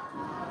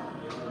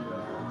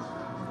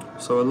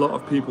 So a lot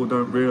of people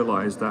don't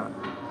realise that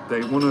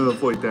they want to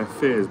avoid their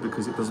fears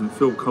because it doesn't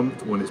feel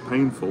comfortable and it's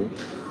painful.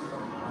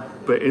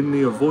 But in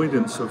the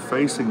avoidance of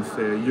facing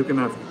fear, you're going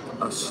to have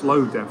a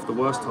slow death, the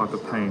worst type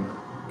of pain.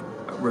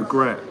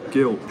 Regret,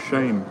 guilt,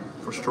 shame,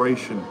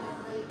 frustration,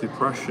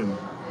 depression.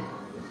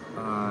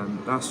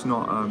 That's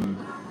not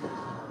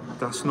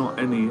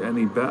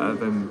any better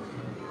than,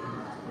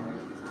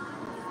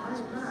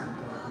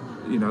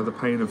 you know, the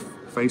pain of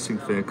facing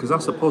fear, because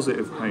that's a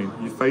positive pain.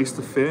 You face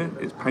the fear,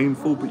 it's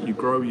painful, but you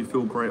grow, you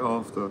feel great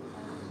after.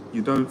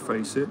 You don't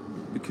face it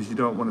because you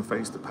don't want to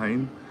face the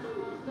pain,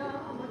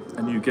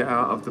 and you get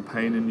out of the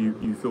pain and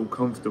you feel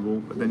comfortable,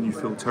 but then you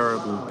feel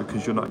terrible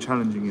because you're not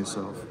challenging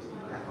yourself.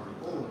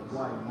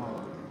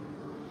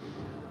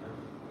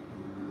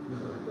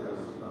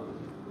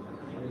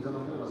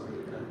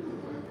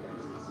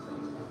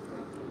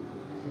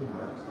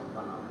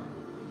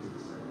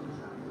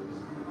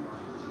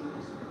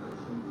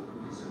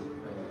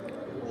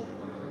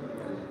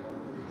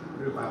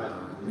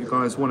 You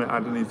guys want to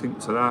add anything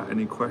to that?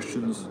 Any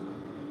questions?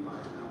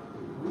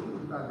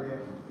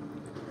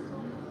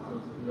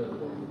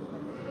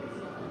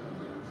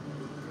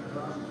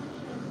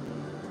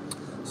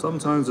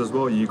 Sometimes as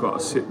well, you got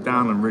to sit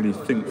down and really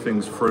think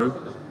things through.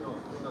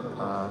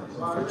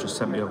 It just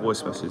sent me a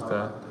voice message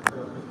there.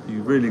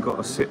 You really got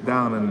to sit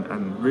down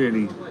and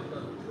really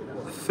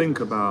think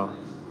about,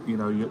 you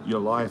know, your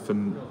life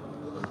and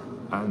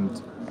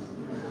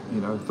you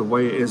know, the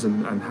way it is,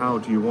 and how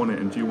do you want it,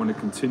 and do you want to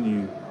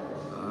continue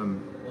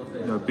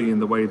you know, being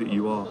the way that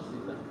you are.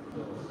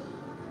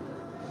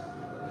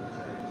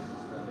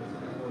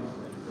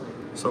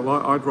 So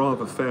I'd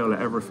rather fail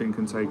at everything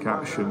and take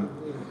action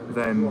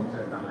than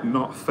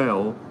not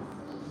fail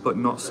but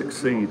not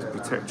succeed.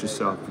 Protect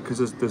yourself,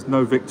 because there's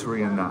no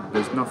victory in that.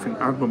 There's nothing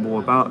admirable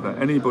about that.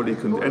 Anybody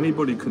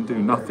can do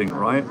nothing,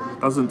 right?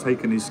 Doesn't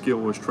take any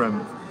skill or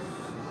strength.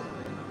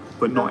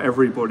 But not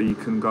everybody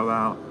can go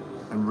out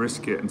and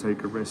risk it and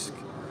take a risk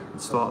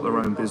and start their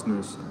own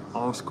business,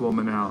 ask a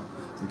woman out,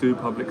 do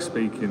public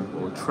speaking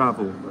or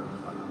travel.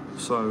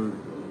 So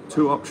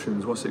 2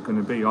 options, what's it going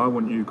to be? I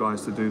want you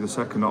guys to do the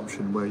second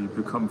option, where you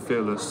become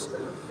fearless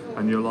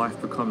and your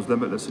life becomes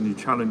limitless and you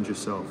challenge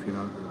yourself, you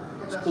know.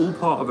 It's all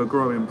part of a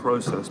growing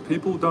process.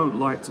 People don't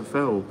like to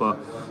fail, but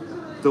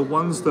the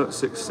ones that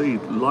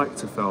succeed like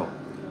to fail.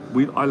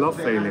 I love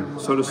failing.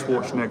 So does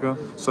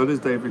Schwarzenegger, so does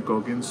David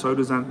Goggins, so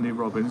does Anthony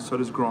Robbins, so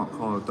does Grant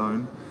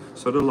Cardone,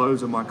 so do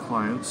loads of my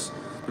clients,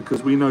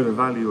 because we know the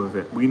value of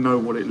it. We know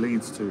what it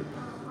leads to.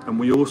 And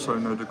we also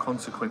know the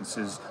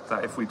consequences,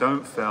 that if we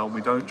don't fail,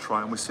 we don't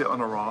try, and we sit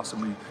on our ass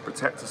and we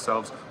protect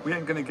ourselves, we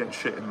ain't gonna get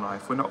shit in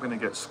life. We're not gonna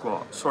get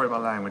squat. Sorry, my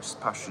language, it's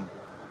passion,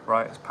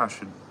 right? It's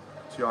passion.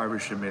 It's the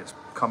Irish in me, it's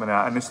coming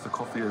out. And it's the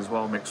coffee as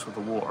well, mixed with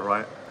the water,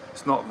 right?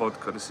 It's not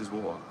vodka, this is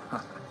water.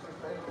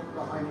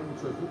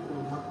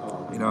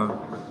 You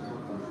know,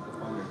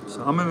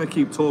 so I'm gonna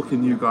keep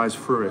talking you guys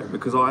through it,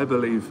 because I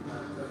believe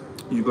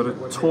you've got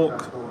to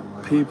talk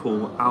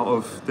people out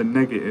of the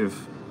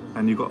negative,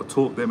 and you've got to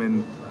talk them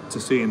into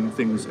seeing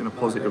things in a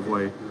positive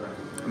way.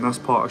 And that's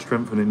part of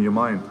strengthening your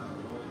mind.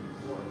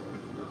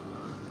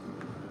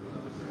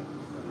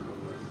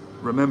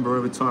 Remember,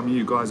 every time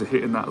you guys are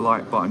hitting that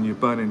like button, you're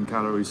burning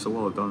calories, so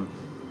well done.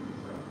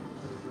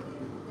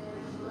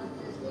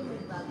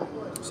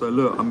 So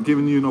look, I'm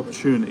giving you an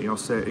opportunity, I'll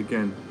say it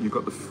again. You've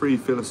got the free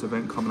Fearless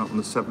event coming up on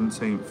the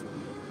 17th.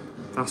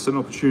 That's an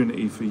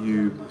opportunity for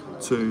you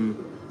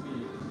to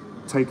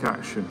take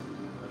action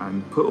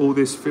and put all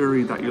this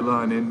theory that you're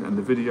learning and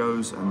the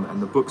videos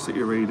and the books that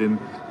you're reading,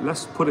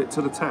 let's put it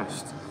to the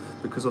test.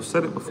 Because I've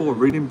said it before,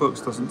 reading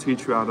books doesn't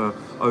teach you how to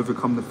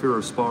overcome the fear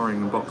of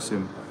sparring and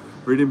boxing.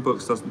 Reading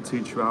books doesn't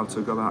teach you how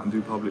to go out and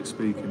do public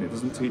speaking. It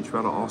doesn't teach you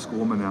how to ask a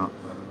woman out.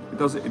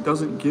 It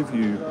doesn't give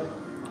you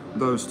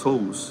those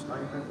tools.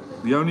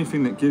 The only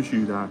thing that gives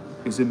you that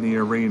is in the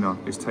arena,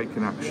 is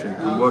taking action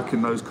and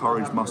working those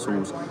courage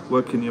muscles,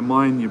 working your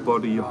mind, your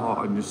body, your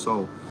heart and your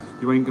soul.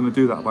 You ain't going to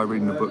do that by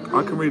reading a book.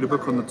 I can read a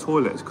book on the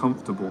toilet, it's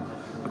comfortable.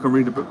 I can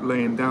read a book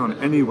laying down,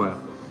 anywhere.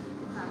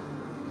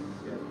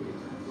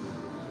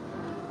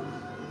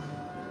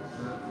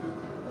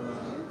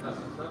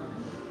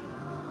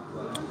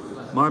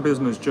 My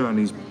business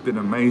journey's been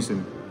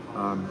amazing,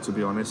 to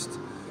be honest.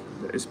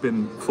 It's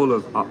been full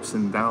of ups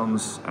and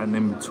downs and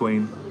in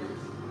between.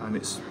 And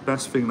it's the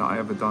best thing that I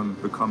ever done,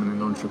 becoming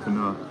an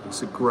entrepreneur.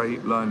 It's a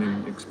great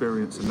learning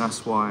experience, and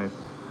that's why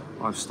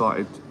I've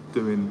started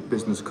doing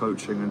business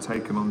coaching and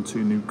taking on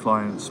 2 new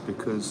clients,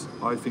 because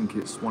I think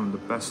it's one of the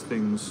best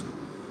things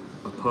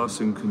a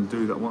person can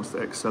do that wants to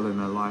excel in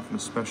their life, and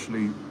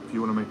especially if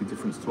you want to make a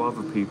difference to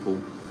other people.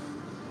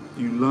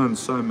 You learn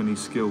so many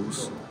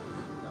skills,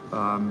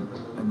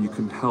 and you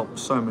can help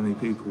so many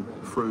people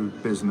through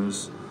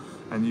business,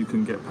 and you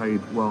can get paid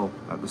well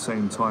at the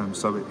same time.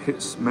 So it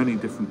hits many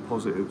different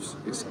positives.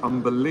 It's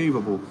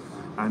unbelievable.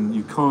 And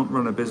you can't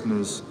run a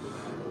business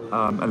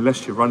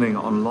unless you're running it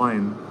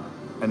online.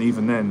 And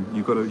even then,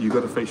 you got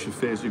to face your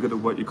fears. You got to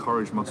work your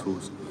courage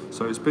muscles.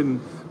 So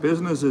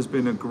business has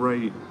been a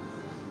great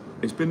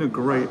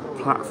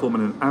platform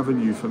and an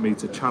avenue for me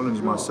to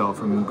challenge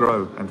myself and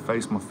grow and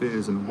face my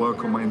fears and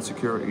work on my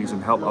insecurities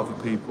and help other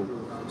people.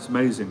 It's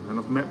amazing. And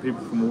I've met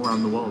people from all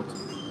around the world.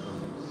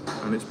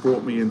 And it's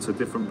brought me into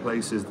different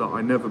places that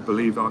I never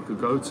believed I could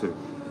go to.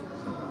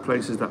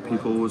 Places that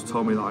people always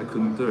told me that I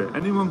couldn't do it.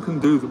 Anyone can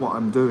do what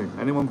I'm doing.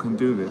 Anyone can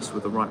do this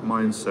with the right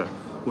mindset.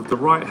 With the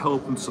right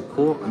help and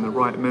support and the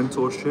right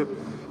mentorship,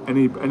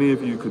 any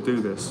of you could do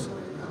this.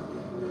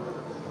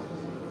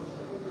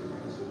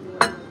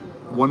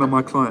 One of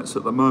my clients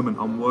at the moment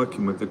I'm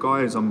working with, the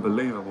guy is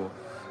unbelievable.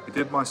 He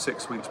did my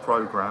 6 weeks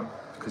program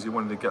because he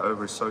wanted to get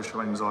over his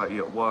social anxiety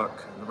at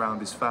work and around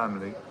his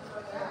family.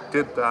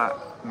 Did that,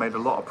 made a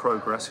lot of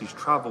progress. He's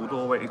travelled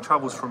all the way. He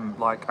travels from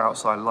like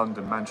outside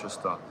London,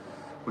 Manchester.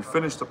 We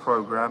finished the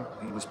program.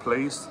 He was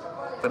pleased.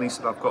 Then he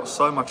said, "I've got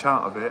so much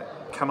out of it.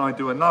 Can I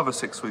do another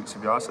 6 weeks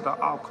with you?" I said,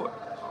 "Oh,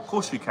 of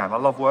course you can. I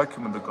love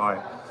working with the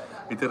guy."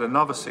 He did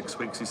another 6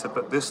 weeks. He said,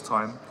 "But this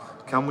time,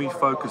 can we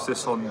focus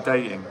this on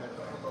dating?"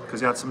 Because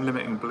he had some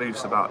limiting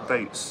beliefs about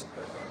dates.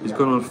 He's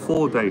gone on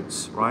 4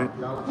 dates, right?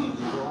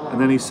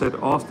 And then he said,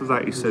 after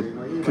that, he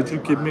said, "Could you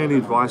give me any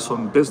advice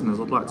on business?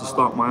 I'd like to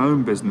start my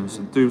own business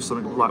and do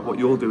something like what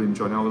you're doing,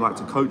 Johnny. I would like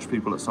to coach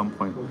people at some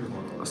point."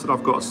 I said,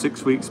 "I've got a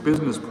 6 weeks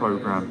business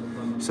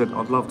program." He said,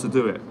 "I'd love to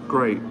do it."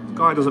 Great. The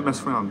guy doesn't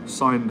mess around.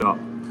 Signed up.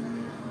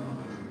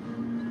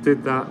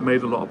 Did that,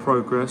 made a lot of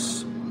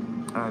progress,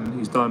 and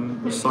he's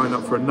signed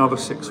up for another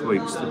 6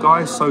 weeks. The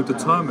guy is so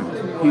determined.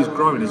 He's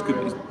growing. He's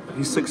good.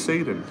 He's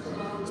succeeding.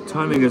 He's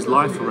turning his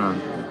life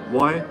around.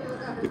 Why?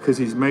 Because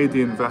he's made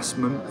the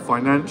investment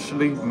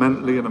financially,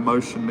 mentally and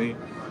emotionally.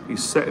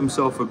 He's set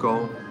himself a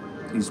goal.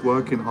 He's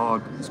working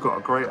hard. He's got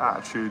a great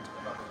attitude,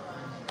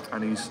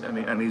 and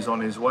he's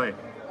on his way.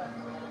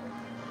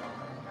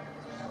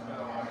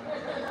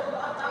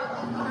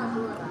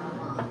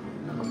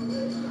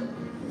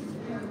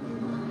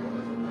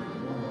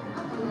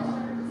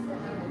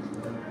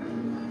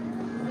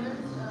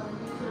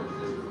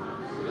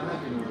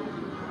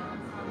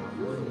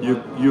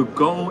 Your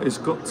goal has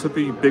got to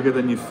be bigger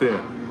than your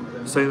fear.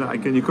 Say that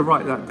again, you can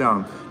write that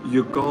down.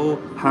 Your goal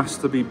has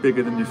to be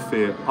bigger than your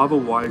fear.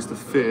 Otherwise, the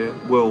fear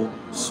will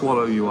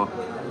swallow you up.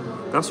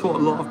 That's what a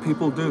lot of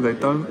people do. They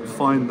don't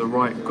find the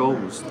right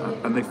goals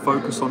and they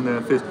focus on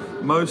their fears.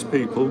 Most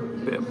people,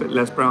 a bit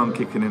Les Brown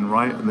kicking in,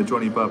 right? And the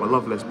Johnny Berba, I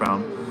love Les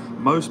Brown.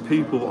 Most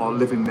people are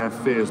living their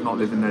fears, not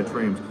living their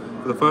dreams.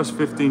 For the first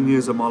 15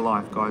 years of my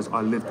life, guys,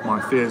 I lived my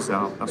fears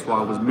out. That's why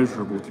I was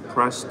miserable,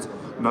 depressed,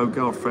 no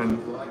girlfriend,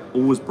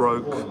 always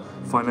broke,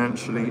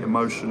 financially,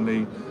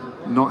 emotionally,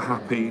 not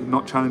happy,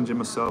 not challenging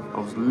myself.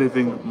 I was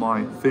living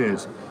my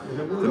fears.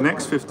 The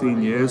next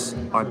 15 years,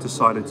 I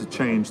decided to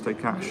change,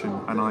 take action,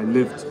 and I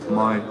lived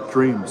my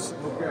dreams.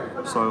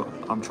 So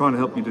I'm trying to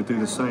help you to do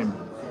the same.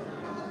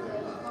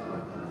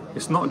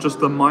 It's not just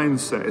a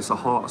mindset, it's a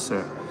heart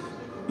set.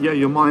 Yeah,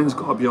 your mind's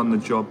got to be on the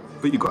job,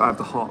 but you've got to have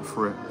the heart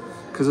for it.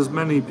 Because there's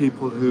many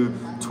people who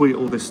tweet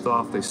all this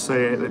stuff, they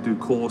say it, they do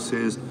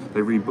courses,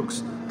 they read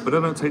books, but they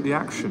don't take the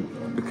action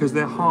because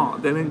their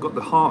heart, they ain't got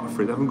the heart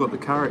for it, they haven't got the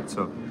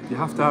character. You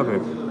have to have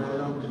it.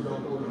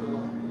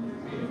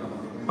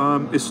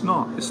 It's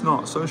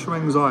not. Social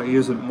anxiety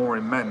isn't more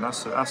in men.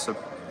 That's a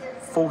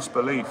false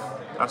belief.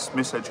 That's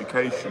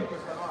miseducation.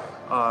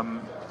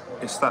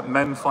 It's that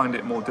men find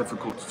it more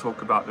difficult to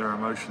talk about their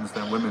emotions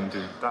than women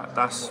do.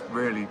 That's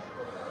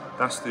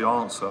the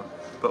answer.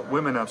 But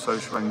women have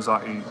social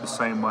anxiety the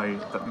same way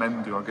that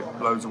men do. I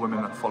get loads of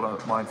women that follow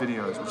my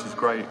videos, which is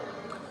great.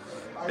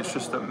 It's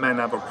just that men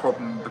have a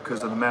problem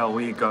because of the male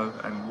ego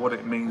and what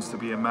it means to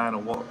be a man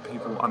or what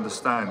people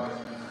understand.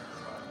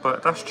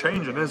 But that's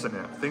changing, isn't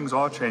it? Things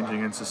are changing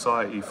in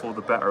society for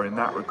the better in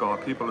that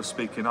regard. People are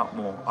speaking up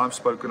more. I've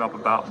spoken up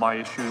about my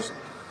issues,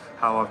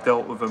 how I've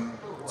dealt with them,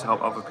 to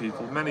help other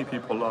people. Many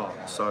people are.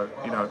 So,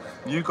 you know,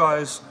 you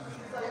guys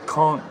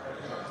can't,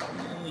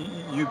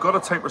 you've got to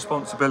take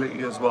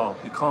responsibility as well.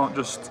 You can't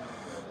just,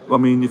 I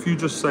mean, if you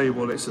just say,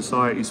 well, it's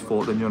society's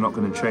fault, then you're not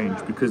going to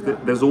change, because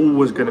there's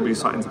always going to be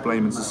something to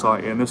blame in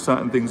society, and there's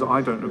certain things that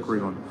I don't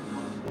agree on.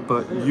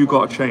 But you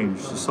got to change.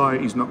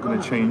 Society's not going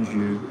to change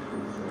you,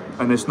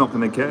 and it's not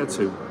going to get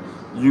to.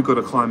 You got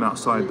to climb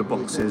outside the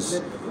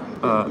boxes,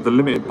 the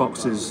limited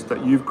boxes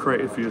that you've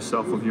created for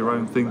yourself with your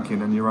own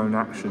thinking and your own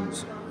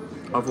actions.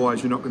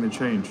 Otherwise, you're not going to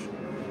change.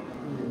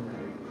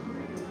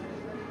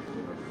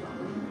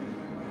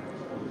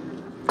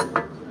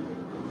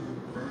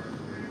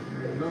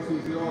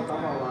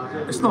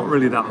 It's not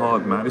really that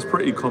hard, man. It's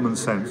pretty common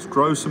sense.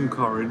 Grow some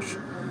courage,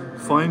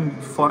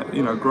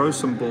 grow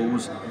some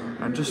balls,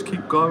 and just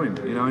keep going.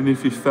 You know, and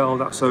if you fail,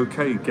 that's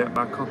okay. Get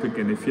back up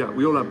again.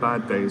 We all have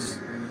bad days,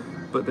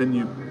 but then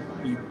you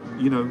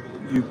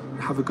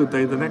have a good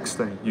day the next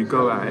day. You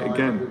go at it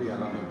again.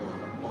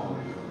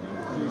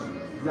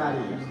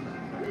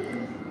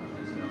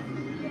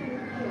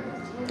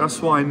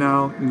 That's why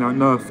now, you know,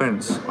 no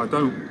offense, I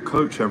don't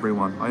coach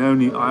everyone. I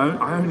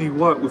only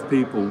work with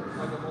people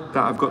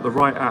that have got the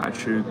right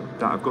attitude,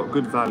 that have got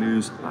good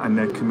values, and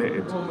they're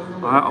committed.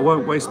 I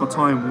won't waste my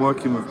time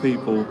working with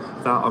people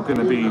that are going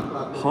to be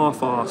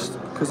half-assed,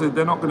 because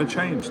they're not going to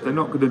change. They're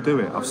not going to do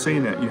it. I've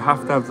seen it. You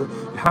have to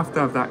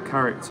have that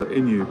character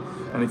in you,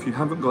 and if you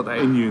haven't got that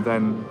in you,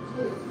 then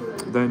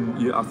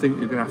I think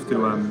you're going to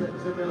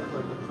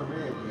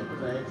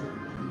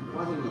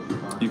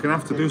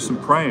have to do some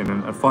praying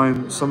and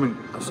find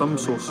some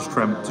source of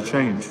strength to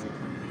change.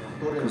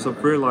 Because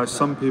I've realised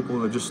some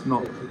people are just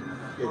not.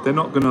 They're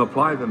not going to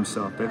apply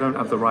themselves. They don't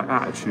have the right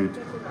attitude,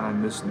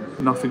 and there's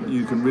nothing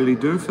you can really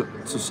do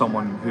to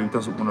someone who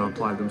doesn't want to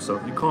apply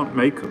themselves. You can't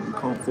make them. You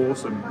can't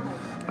force them.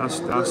 That's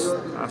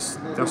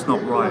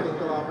not right.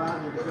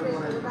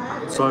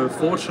 So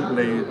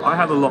fortunately, I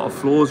had a lot of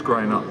flaws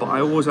growing up, but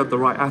I always had the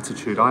right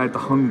attitude. I had the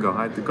hunger.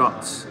 I had the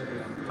guts,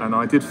 and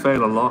I did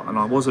fail a lot. And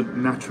I wasn't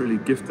naturally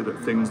gifted at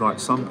things like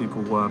some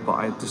people were, but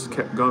I just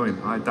kept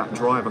going. I had that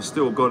drive. I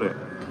still got it.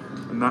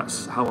 And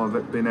that's how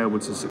I've been able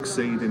to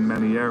succeed in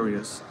many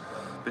areas,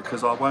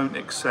 because I won't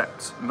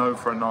accept no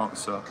for an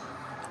answer.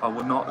 I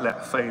will not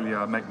let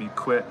failure make me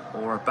quit,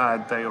 or a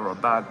bad day or a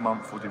bad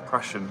month or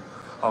depression.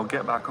 I'll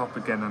get back up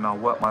again and I'll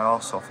work my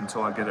ass off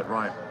until I get it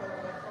right.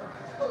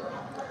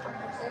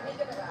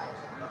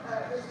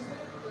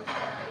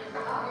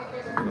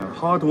 You know,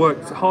 hard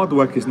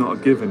work is not a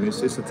given,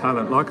 it's a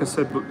talent. Like I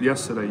said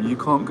yesterday, you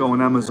can't go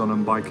on Amazon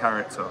and buy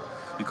character.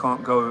 You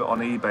can't go on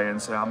eBay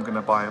and say, I'm going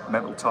to buy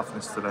mental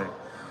toughness today.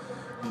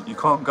 You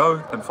can't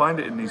go and find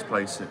it in these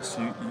places.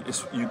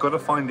 You've got to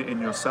find it in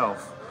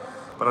yourself.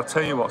 But I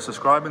tell you what,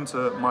 subscribing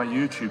to my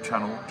YouTube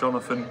channel,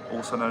 Jonathan,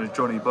 also known as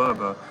Johnny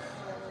Berba,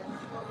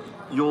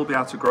 you'll be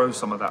able to grow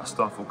some of that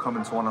stuff, or come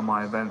into one of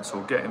my events,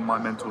 or get in my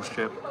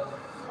mentorship,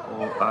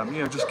 or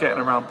just getting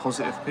around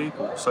positive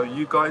people. So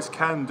you guys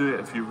can do it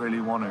if you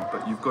really want to,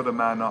 but you've got to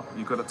man up,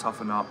 you've got to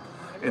toughen up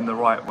in the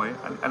right way,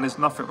 and there's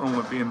nothing wrong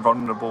with being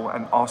vulnerable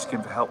and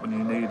asking for help when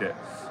you need it.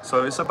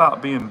 So it's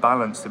about being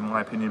balanced, in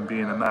my opinion,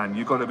 being a man.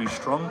 You've got to be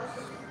strong,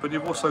 but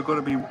you've also got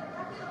to be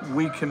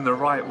weak in the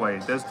right way.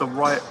 There's the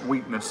right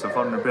weakness of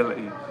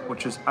vulnerability,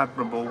 which is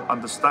admirable,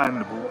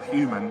 understandable,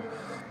 human,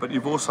 but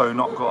you've also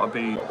not got to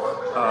be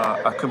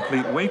a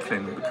complete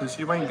weakling, because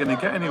you ain't going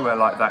to get anywhere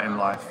like that in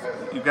life.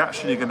 You're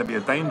actually going to be a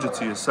danger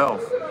to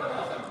yourself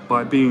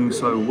by being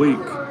so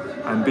weak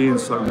and being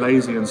so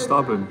lazy and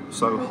stubborn.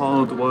 So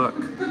hard work,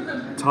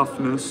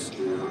 toughness,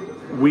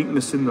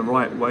 weakness in the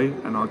right way,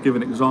 and I'll give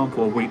an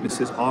example of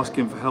weaknesses: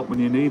 asking for help when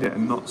you need it,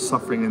 and not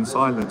suffering in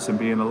silence and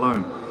being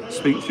alone.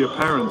 Speak to your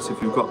parents if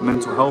you've got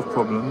mental health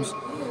problems.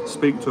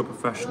 Speak to a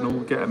professional,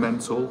 get a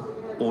mentor,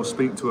 or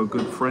speak to a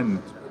good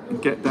friend.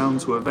 And get down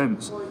to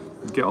events,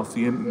 get off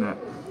the internet,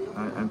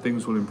 and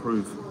things will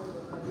improve.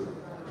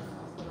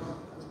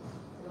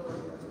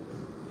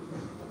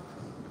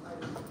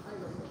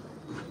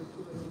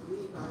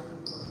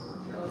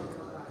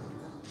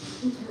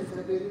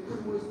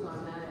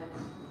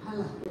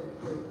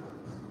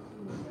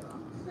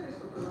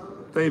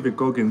 David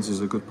Goggins is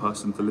a good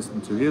person to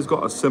listen to. He has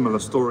got a similar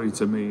story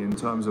to me in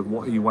terms of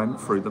what he went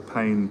through, the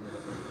pain,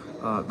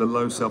 the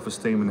low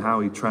self-esteem, and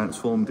how he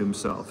transformed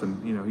himself.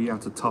 And he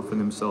had to toughen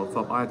himself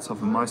up. I had to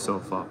toughen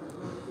myself up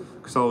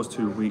because I was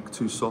too weak,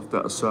 too soft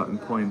at a certain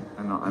point,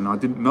 and I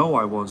didn't know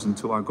I was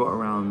until I got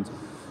around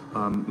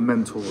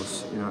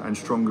mentors, and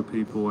stronger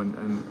people,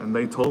 and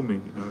they told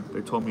me,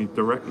 they told me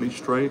directly,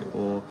 straight,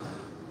 or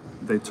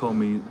they told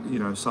me,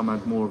 some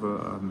had more of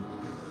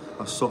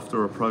a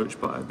softer approach,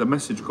 but the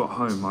message got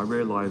home. I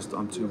realized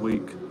I'm too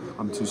weak,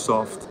 I'm too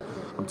soft,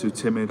 I'm too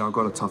timid, I've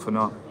got to toughen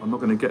up. I'm not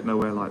going to get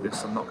nowhere like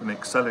this. I'm not going to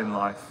excel in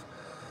life.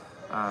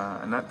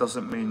 And that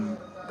doesn't mean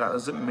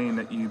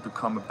that you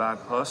become a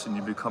bad person.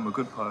 You become a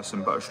good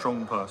person, but a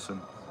strong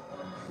person.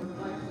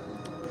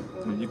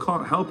 You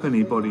can't help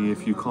anybody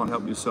if you can't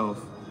help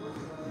yourself.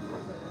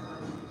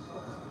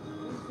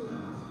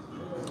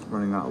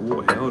 Running out of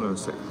water here. Hold on a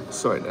sec.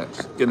 Sorry,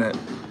 that's gonna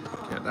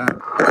get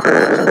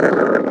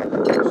that.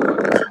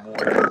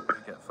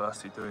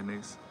 thirsty doing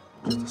these.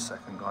 Just a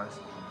second, guys.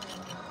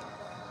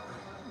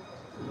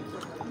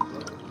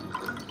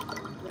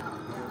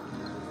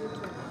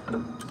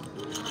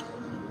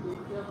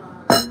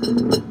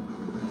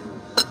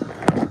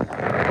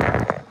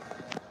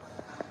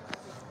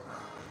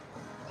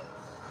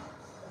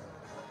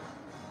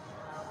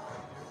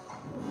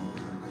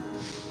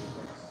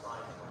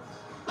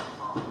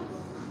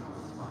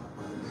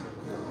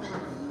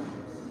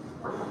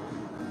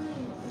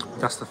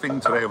 That's the thing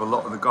today with a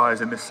lot of the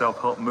guys in this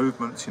self-help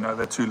movements, you know,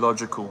 they're too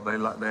logical. Their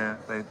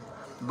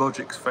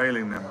logic's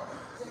failing them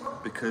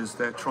because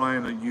they're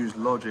trying to use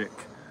logic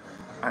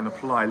and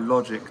apply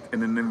logic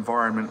in an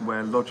environment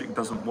where logic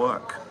doesn't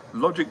work.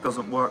 Logic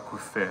doesn't work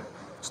with fear.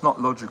 It's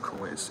not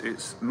logical,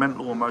 it's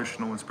mental,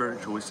 emotional and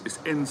spiritual. It's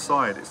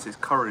inside, it's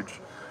courage.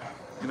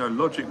 You know,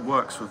 logic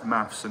works with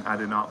maths and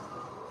adding up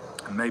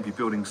and maybe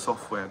building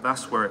software.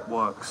 That's where it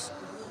works.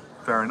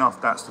 Fair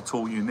enough, that's the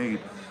tool you need.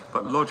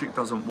 But logic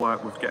doesn't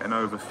work with getting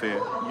over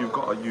fear. You've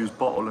got to use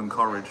bottle and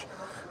courage.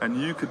 And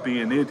you could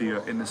be an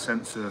idiot in the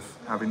sense of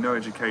having no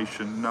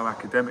education, no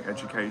academic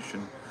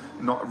education,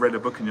 not read a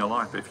book in your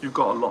life. But if you've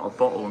got a lot of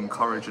bottle and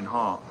courage and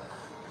heart,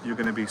 you're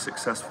going to be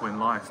successful in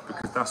life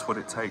because that's what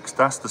it takes.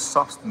 That's the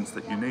substance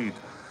that you need.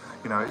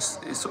 You know,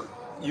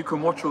 you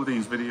can watch all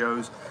these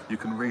videos, you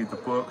can read the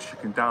books, you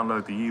can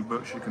download the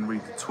ebooks, you can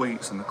read the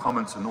tweets and the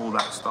comments and all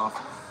that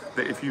stuff.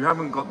 But if you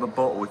haven't got the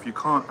bottle, if you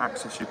can't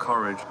access your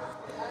courage,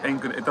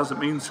 it doesn't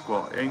mean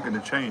squat. It ain't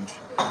gonna change.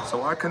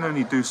 So I can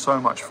only do so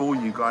much for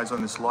you guys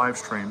on this live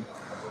stream.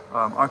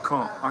 I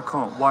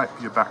can't wipe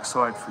your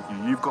backside for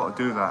you. You've got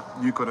to do that.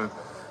 You've got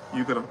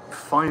to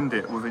find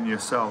it within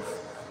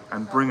yourself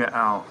and bring it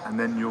out, and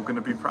then you're going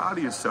to be proud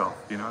of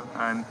yourself. You know.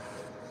 And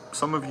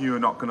some of you are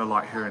not going to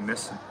like hearing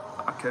this.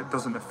 Okay, it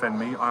doesn't offend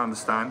me. I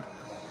understand.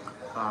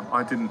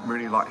 I didn't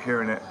really like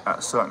hearing it at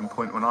a certain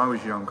point when I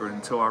was younger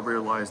until I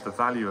realised the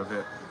value of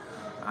it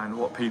and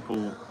what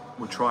people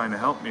were trying to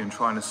help me and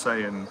trying to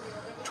say and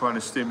trying to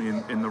steer me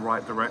in the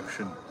right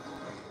direction.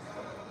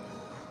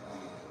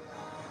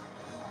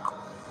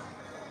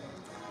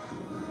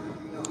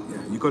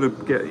 Yeah, you got to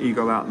get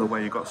ego out of the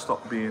way. You got to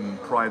stop being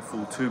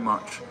prideful too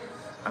much.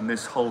 And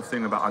this whole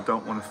thing about I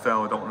don't want to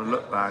fail, I don't want to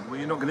look bad. Well,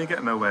 you're not going to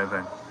get nowhere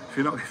then. If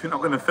you're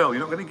not going to fail,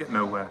 you're not going to get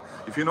nowhere.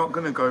 If you're not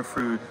going to go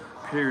through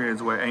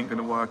periods where it ain't going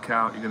to work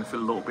out, you're going to feel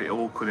a little bit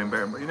awkward and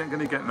embarrassed, but you're not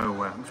going to get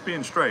nowhere. I'm just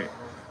being straight.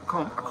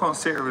 I can't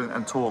sit here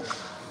and talk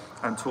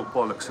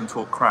bollocks and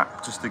talk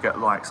crap just to get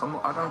likes.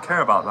 I don't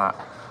care about that.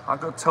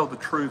 I've got to tell the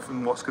truth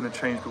and what's going to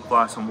change people's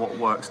lives and what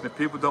works. And if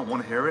people don't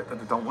want to hear it, then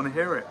they don't want to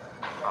hear it.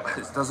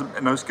 It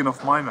doesn't, no skin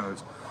off my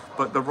nose.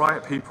 But the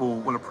right people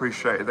will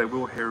appreciate it. They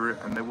will hear it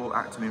and they will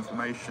act on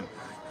information.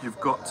 You've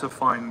got to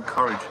find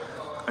courage,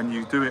 and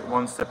you do it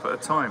one step at a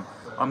time.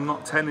 I'm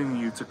not telling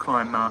you to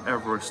climb Mount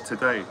Everest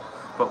today,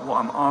 but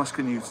what I'm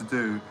asking you to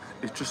do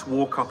is just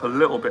walk up a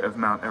little bit of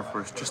Mount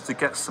Everest just to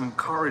get some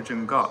courage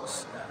and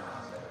guts.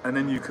 And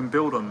then you can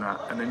build on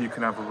that, and then you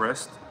can have a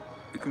rest.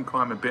 You can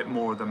climb a bit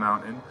more of the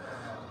mountain.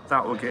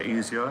 That will get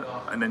easier,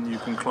 and then you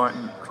can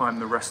climb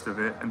the rest of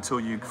it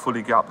until you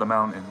fully get up the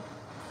mountain.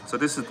 So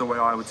this is the way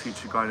I would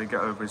teach a guy to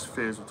get over his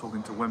fears of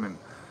talking to women.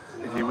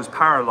 If he was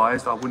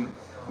paralyzed, I wouldn't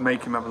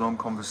make him have a long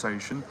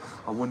conversation.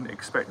 I wouldn't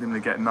expect him to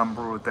get a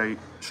number or a date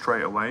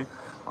straight away.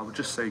 I would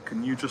just say,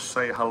 can you just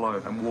say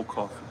hello and walk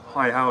off?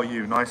 Hi, how are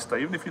you? Nice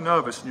day. Even if you're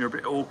nervous and you're a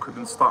bit awkward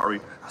and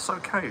stuttery, that's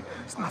okay.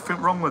 There's nothing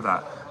wrong with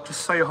that.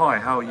 Just say hi,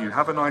 how are you?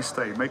 Have a nice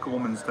day. Make a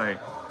woman's day.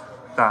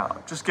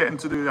 That. Just get him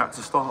to do that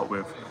to start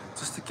with.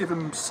 Just to give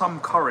him some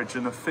courage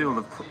and a feel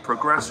of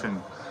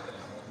progression.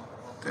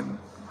 Then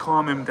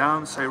calm him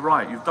down, say,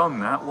 right, you've done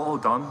that, well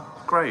done,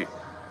 great.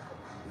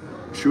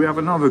 Should we have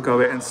another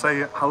go at it and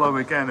say hello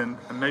again,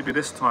 and maybe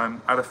this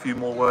time add a few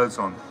more words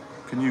on?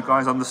 Can you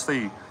guys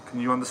understand?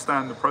 Can you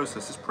understand the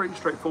process? It's pretty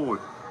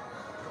straightforward.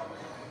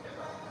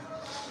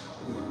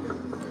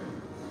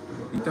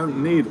 You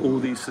don't need all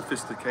these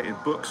sophisticated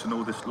books and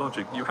all this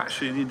logic. You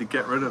actually need to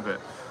get rid of it.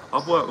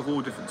 I've worked with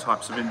all different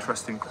types of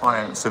interesting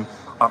clients, and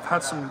I've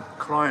had some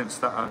clients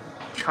that are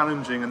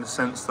challenging in the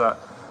sense that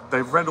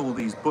they've read all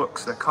these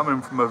books. They're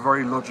coming from a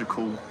very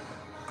logical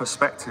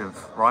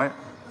perspective, right?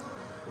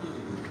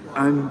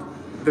 And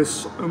there's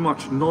so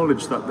much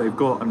knowledge that they've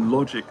got, and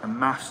logic and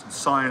maths and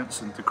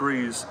science and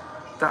degrees,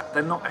 that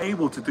they're not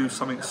able to do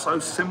something so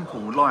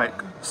simple like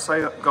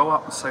go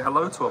up and say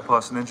hello to a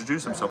person,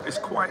 introduce themselves. It's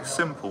quite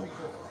simple.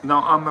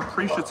 Now, I'm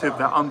appreciative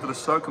that under the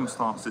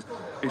circumstances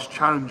it's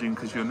challenging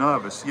because you're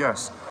nervous,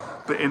 yes.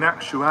 But in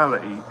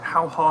actuality,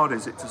 how hard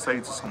is it to say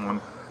to someone,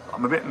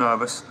 I'm a bit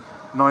nervous,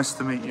 nice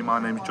to meet you, my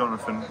name's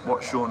Jonathan,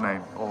 what's your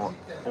name? Or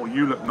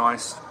you look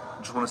nice,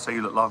 I just want to say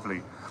you look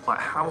lovely. Like,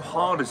 how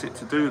hard is it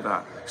to do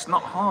that? It's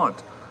not hard.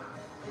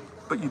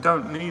 But you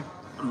don't need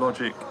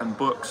logic and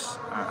books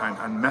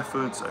and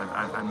methods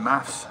and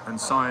maths and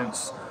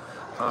science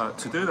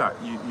to do that.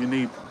 You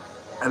need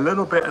a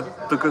little bit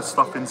of the good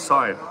stuff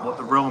inside, what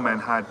the real men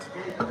had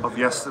of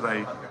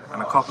yesterday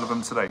and a couple of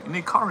them today. You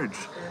need courage.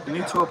 You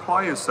need to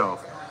apply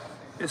yourself.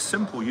 It's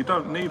simple. You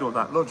don't need all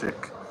that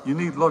logic. You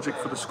need logic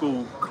for the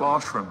school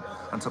classroom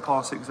and to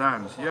pass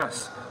exams,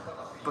 yes.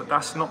 But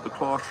that's not the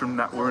classroom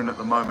that we're in at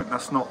the moment.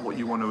 That's not what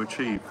you want to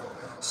achieve.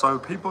 So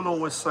people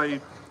always say,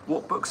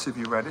 what books have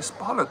you read? It's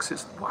bollocks.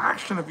 It's what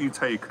action have you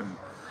taken?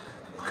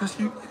 Because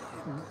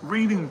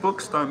reading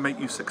books don't make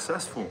you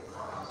successful.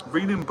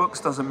 Reading books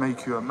doesn't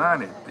make you a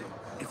man.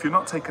 If you're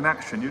not taking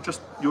action, you're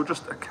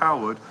just a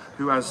coward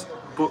who has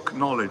book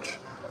knowledge.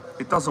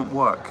 It doesn't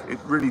work. It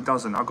really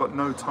doesn't. I've got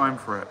no time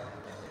for it.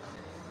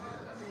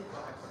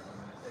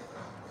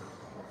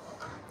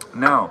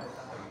 Now,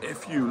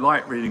 if you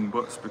like reading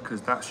books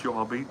because that's your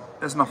hobby,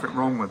 there's nothing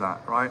wrong with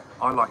that, right?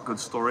 I like good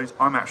stories.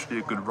 I'm actually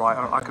a good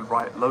writer. I could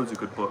write loads of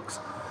good books.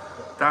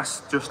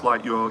 That's just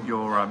like your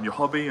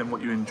hobby and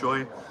what you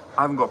enjoy.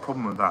 I haven't got a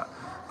problem with that.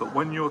 But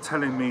when you're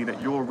telling me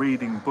that you're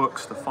reading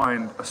books to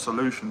find a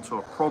solution to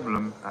a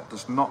problem that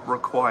does not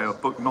require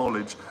book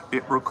knowledge,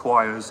 it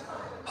requires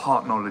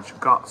heart knowledge,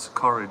 guts,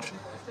 courage.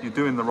 You're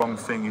doing the wrong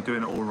thing. You're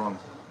doing it all wrong.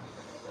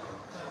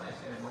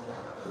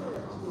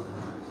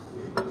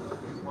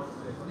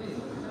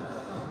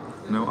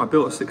 You know, I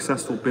built a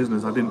successful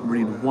business. I didn't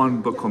read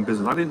one book on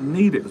business. I didn't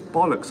need it. It was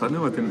bollocks. I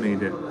knew I didn't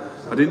need it.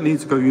 I didn't need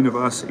to go to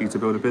university to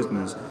build a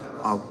business.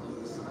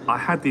 I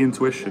had the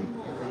intuition.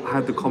 I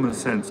had the common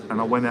sense,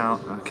 and I went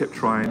out and I kept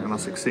trying and I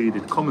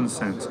succeeded. Common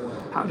sense.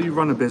 How do you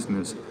run a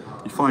business?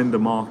 You find the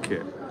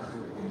market.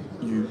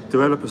 You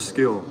develop a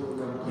skill.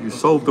 You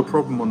solve the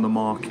problem on the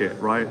market,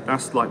 right?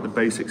 That's like the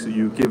basics.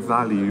 You give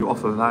value, you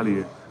offer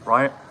value,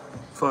 right?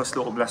 First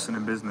little lesson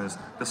in business.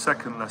 The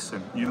second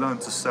lesson, you learn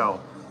to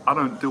sell. I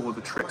don't do all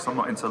the tricks. I'm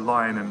not into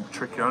lying and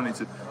tricking.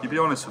 You be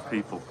honest with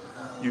people.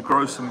 You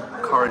grow some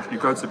courage. You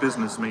go to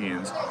business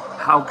meetings.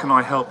 How can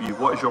I help you?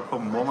 What is your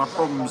problem? Well, my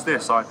problem is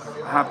this. I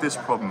have this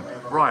problem.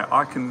 Right,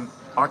 I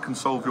can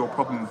solve your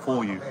problem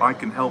for you. I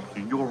can help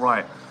you. You're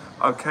right.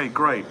 Okay,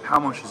 great.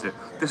 How much is it?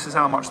 This is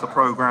how much the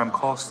program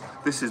costs.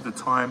 This is the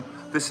time.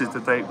 This is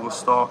the date we'll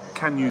start.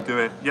 Can you do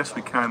it? Yes,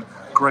 we can.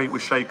 Great, we're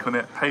shaking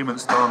it.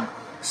 Payment's done.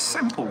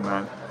 Simple,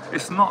 man.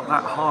 It's not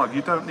that hard.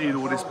 You don't need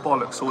all this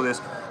bollocks, all this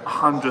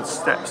 100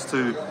 steps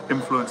to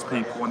influence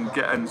people and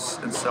get and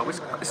sell. It's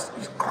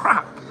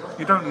crap.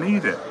 You don't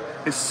need it.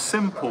 It's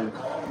simple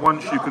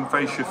once you can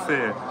face your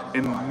fear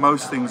in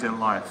most things in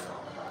life.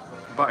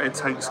 But it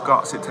takes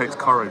guts, it takes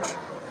courage.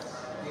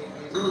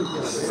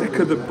 Sick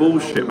of the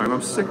bullshit, man.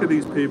 I'm sick of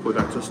these people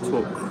that just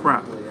talk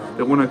crap.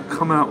 They want to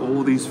come out with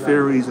all these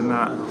theories and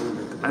that,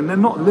 and they're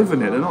not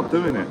living it, they're not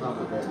doing it.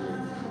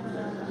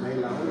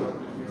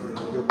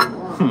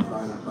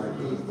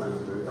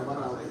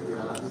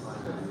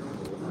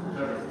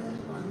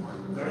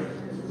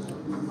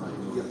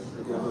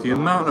 The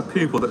amount of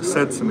people that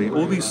said to me,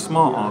 all these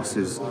smart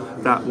asses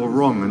that were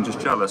wrong and just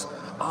jealous,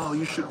 oh,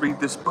 you should read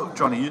this book,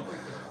 Johnny.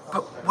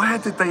 But where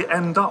did they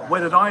end up?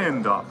 Where did I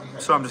end up?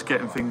 So I'm just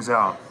getting things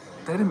out.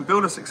 They didn't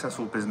build a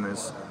successful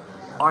business.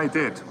 I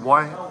did.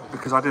 Why?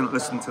 Because I didn't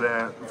listen to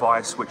their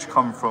advice, which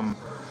come from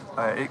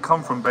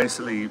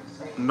basically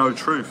no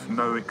truth,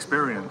 no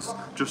experience,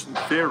 just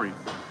theory.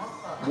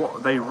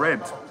 What they read,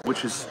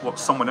 which is what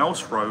someone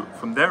else wrote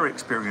from their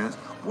experience.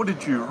 What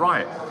did you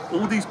write?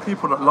 All these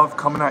people that love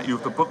coming at you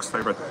with the books they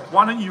read.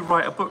 Why don't you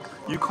write a book?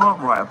 You can't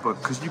write a book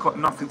because you've got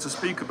nothing to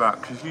speak about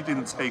because you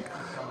didn't take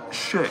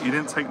shit, you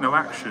didn't take no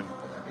action.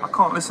 I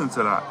can't listen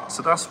to that.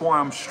 So that's why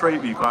I'm straight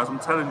with you guys. I'm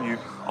telling you,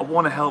 I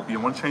want to help you.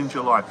 I want to change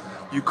your life.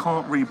 You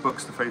can't read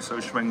books to face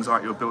social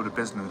anxiety or build a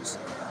business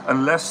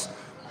unless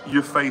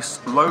you face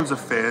loads of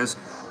fears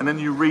and then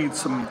you read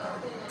some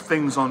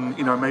things on,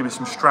 you know, maybe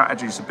some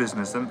strategies of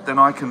business, then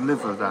I can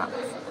live with that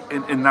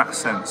in that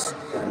sense.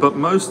 But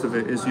most of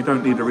it is you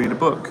don't need to read a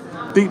book.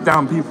 Deep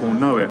down people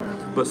know it,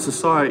 but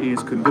society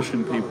has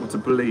conditioned people to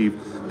believe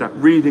that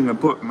reading a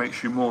book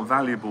makes you more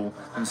valuable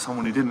than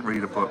someone who didn't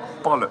read a book.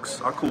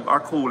 Bollocks. I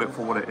call it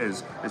for what it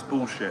is. It's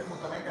bullshit.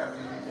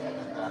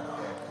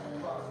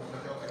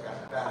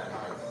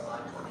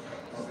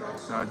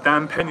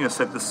 Dan Pena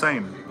said the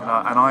same,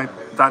 and I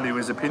value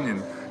his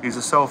opinion. He's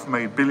a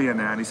self-made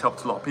billionaire and he's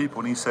helped a lot of people,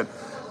 and he said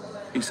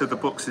the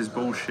books is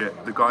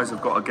bullshit. The guys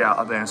have got to get out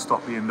of there and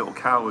stop being little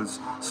cowards,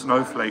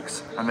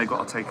 snowflakes, and they've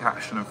got to take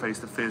action and face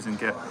the fears and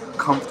get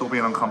comfortable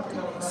being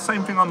uncomfortable.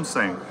 Same thing I'm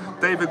saying.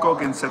 David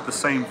Goggins said the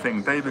same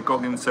thing. David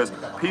Goggins says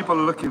people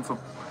are looking for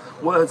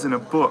words in a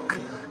book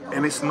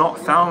and it's not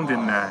found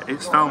in there.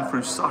 It's found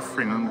through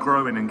suffering and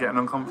growing and getting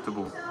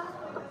uncomfortable.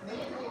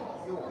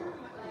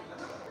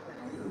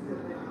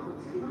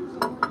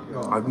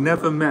 I've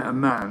never met a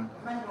man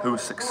who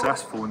was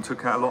successful and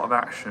took out a lot of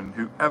action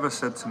who ever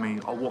said to me,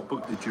 oh, what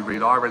book did you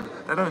read? I read.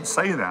 They don't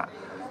say that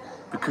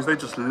because they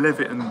just live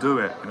it and do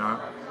it, you know.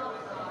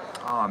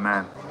 Oh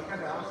man,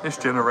 this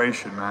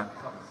generation, man,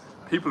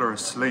 people are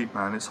asleep,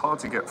 man. It's hard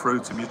to get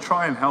through to them. You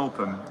try and help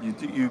them,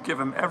 you give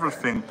them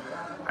everything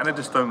and they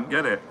just don't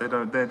get it.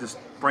 They're just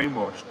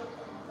brainwashed.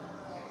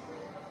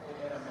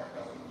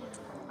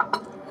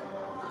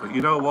 But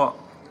you know what?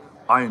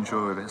 I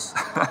enjoy this.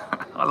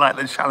 I like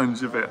the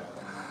challenge of it.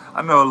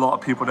 I know a lot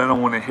of people, they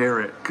don't want to hear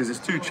it because it's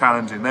too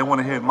challenging. They want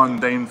to hear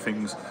mundane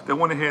things. They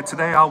want to hear,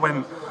 today I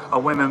went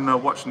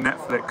and watched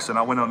Netflix and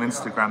I went on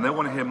Instagram. They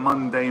want to hear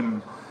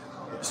mundane,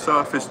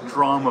 surface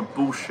drama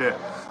bullshit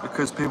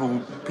because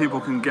people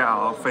can get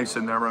out of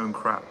facing their own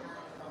crap.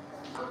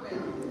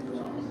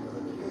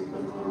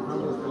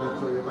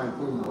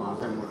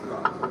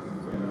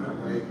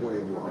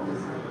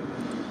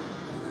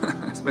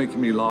 It's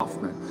making me laugh,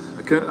 man.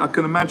 I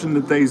can imagine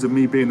the days of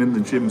me being in the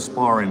gym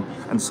sparring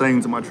and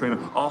saying to my trainer,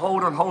 oh,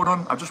 hold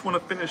on, I just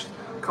want to finish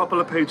a couple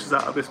of pages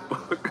out of this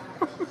book.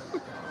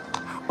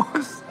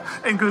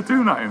 Ain't gonna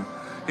do nothing.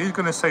 He's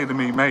gonna say to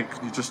me, mate,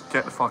 can you just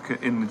get the fuck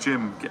in the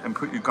gym, and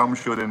put your gum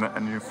shield in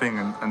and your thing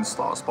and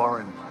start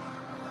sparring.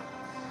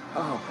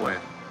 Oh boy.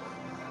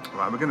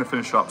 Right, we're gonna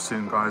finish up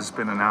soon, guys. It's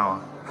been an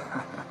hour.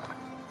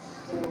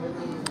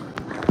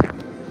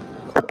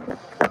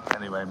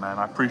 Anyway, man,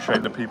 I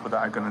appreciate the people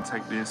that are going to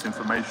take this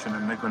information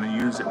and they're going to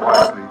use it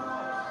wisely.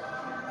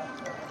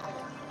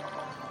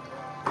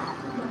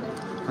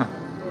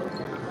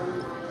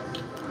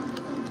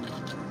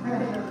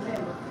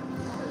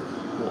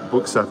 What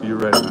books have you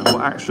read, man?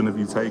 What action have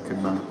you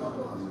taken, man?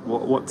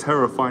 What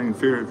terrifying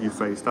fear have you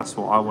faced? That's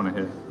what I want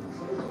to hear.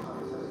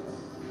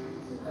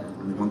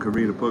 Anyone can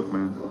read a book,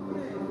 man.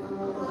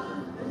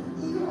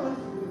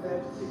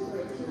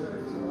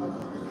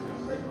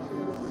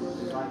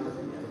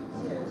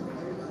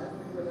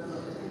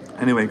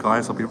 Anyway,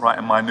 guys, I'll be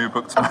writing my new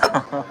book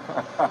tomorrow.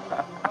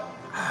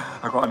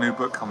 I've got a new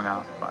book coming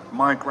out. Like,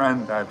 my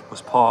granddad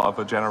was part of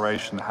a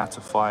generation that had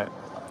to fight.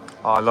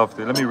 Oh, I loved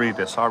it. Let me read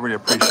this. I really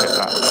appreciate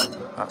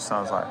that. That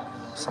sounds like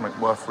something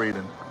worth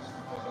reading.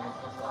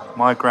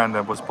 My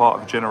granddad was part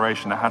of a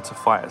generation that had to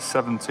fight at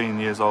 17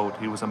 years old.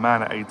 He was a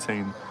man at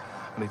 18,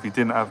 and if he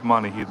didn't have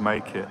money, he'd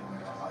make it.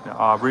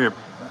 I really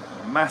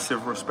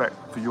massive respect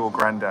for your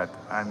granddad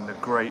and the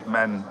great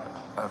men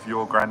of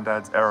your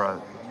granddad's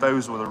era.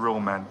 Those were the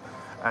real men.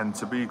 And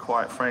to be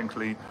quite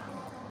frankly,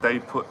 they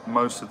put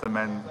most of the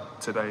men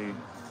today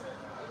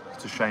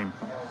to shame.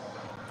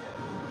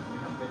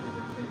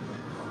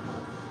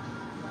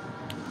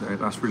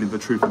 That's really the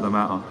truth of the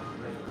matter.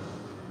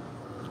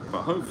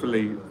 But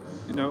hopefully,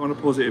 you know, on a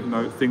positive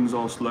note, things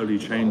are slowly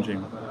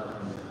changing.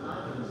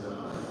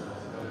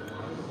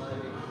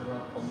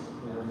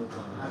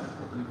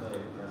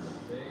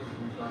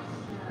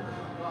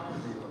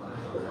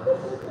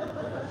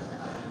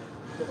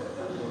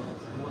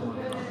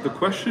 The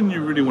question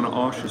you really want to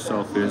ask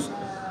yourself is,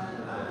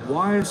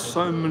 why has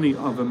so many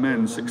other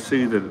men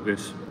succeeded at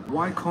this?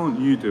 Why can't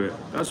you do it?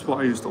 That's what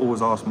I used to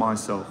always ask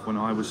myself when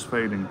I was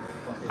failing.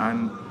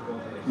 And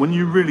when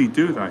you really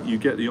do that, you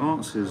get the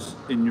answers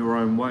in your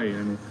own way.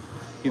 And,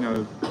 you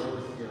know,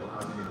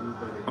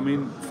 I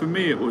mean, for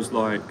me, it was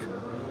like,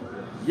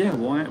 yeah,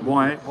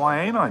 why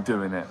ain't I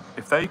doing it?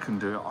 If they can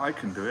do it, I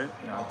can do it.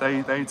 You know,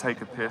 they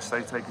take a piss,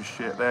 they take a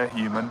shit, they're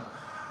human.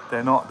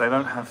 They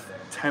don't have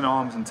 10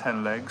 arms and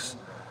 10 legs.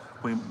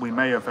 We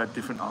may have had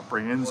different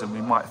upbringings and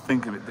we might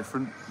think of it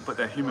different, but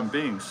they're human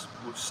beings.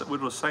 We're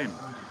the same.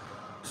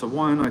 So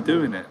why aren't I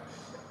doing it?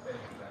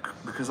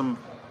 Because I'm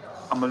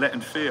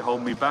letting fear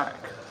hold me back.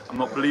 I'm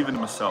not believing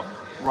in myself.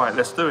 Right,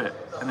 let's do it.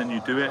 And then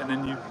you do it, and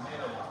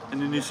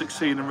then you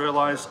succeed and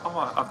realize,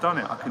 oh, I've done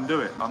it. I can do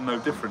it. I'm no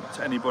different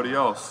to anybody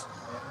else.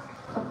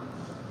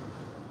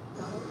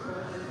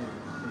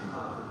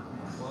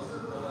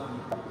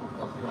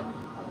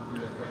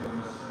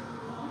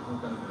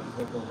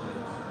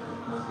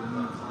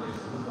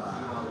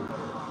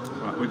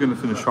 Right, we're going to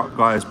finish up,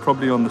 guys,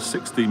 probably on the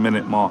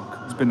 60-minute mark.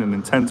 It's been an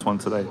intense one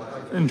today.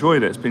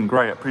 Enjoyed it. It's been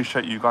great. I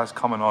appreciate you guys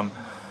coming on.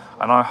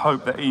 And I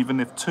hope that even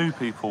if 2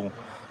 people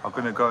are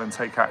going to go and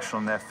take action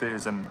on their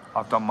fears, and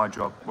I've done my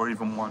job, or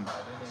even 1.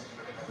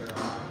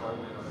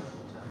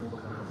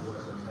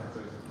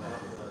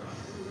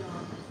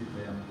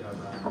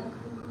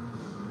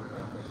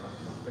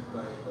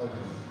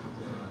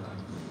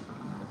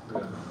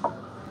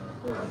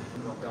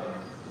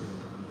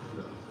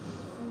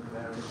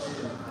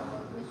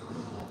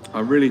 I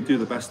really do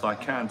the best I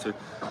can to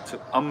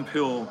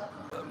unpeel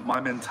my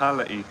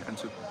mentality and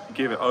to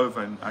give it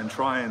over and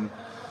try and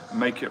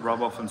make it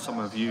rub off on some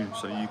of you,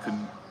 so you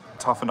can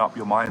toughen up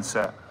your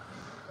mindset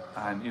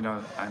and, you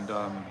know, and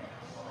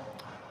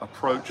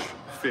approach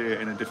fear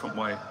in a different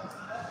way.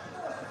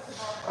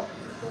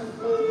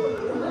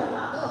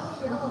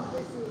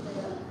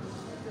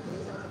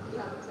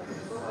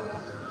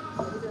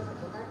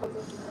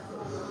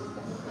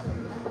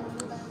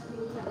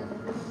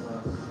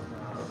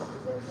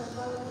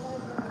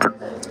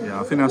 Yeah,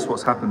 I think that's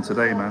what's happened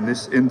today, man.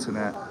 This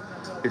internet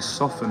is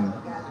softened.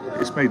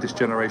 It's made this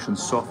generation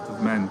soft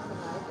of men.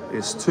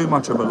 It's too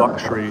much of a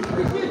luxury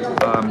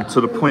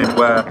to the point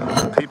where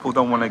people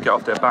don't want to get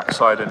off their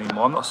backside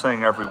anymore. I'm not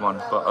saying everyone,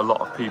 but a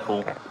lot of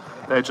people,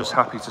 they're just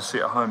happy to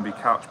sit at home, be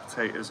couch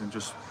potatoes and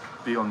just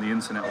be on the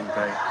internet all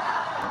day.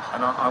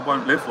 And I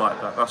won't live like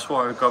that. That's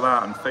why I go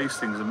out and face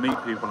things and meet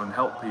people and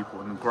help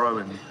people and grow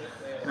and,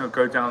 you know,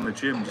 go down the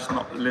gym. Just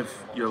not live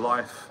your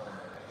life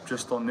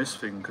just on this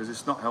thing, because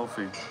it's not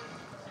healthy.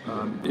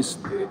 It's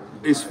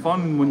it's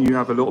fun when you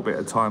have a little bit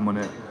of time on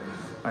it,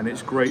 and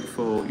it's great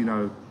for, you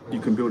know, you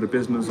can build a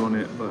business on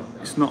it, but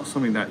it's not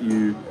something that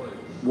you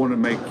want to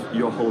make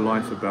your whole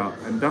life about.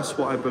 And that's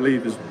what I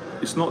believe is,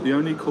 it's not the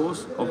only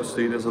cause.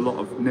 Obviously, there's a lot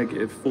of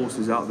negative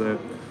forces out there,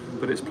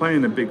 but it's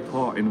playing a big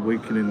part in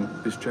weakening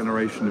this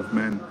generation of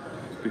men,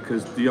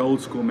 because the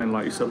old school men,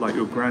 like you said, like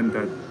your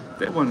granddad,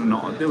 they weren't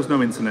not, there was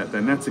no internet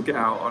then. They had to get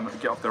out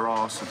and get off their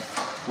arse and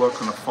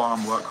work on a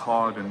farm, work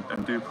hard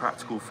and do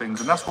practical things.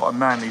 And that's what a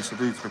man needs to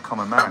do to become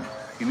a man.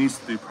 He needs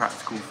to do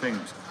practical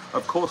things.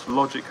 Of course,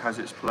 logic has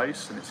its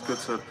place, and it's good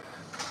to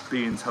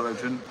be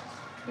intelligent,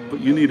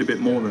 but you need a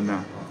bit more than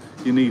that.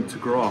 You need to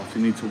graft,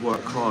 you need to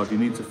work hard, you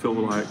need to feel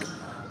like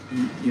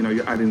you know,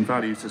 you're adding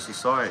value to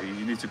society,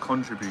 you need to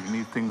contribute, you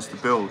need things to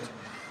build.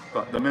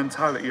 But the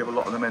mentality of a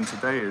lot of the men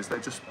today is they're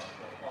just,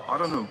 I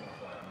don't know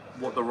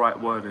what the right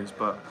word is,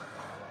 but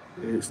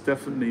it's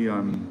definitely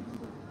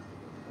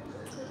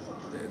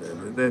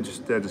they're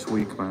just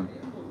weak, man.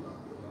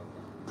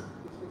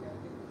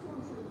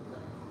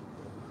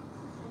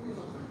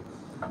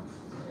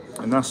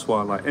 And that's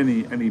why, like,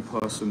 any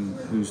person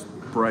who's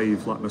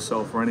brave like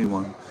myself or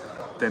anyone,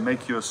 they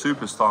make you a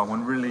superstar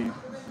when really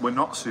we're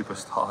not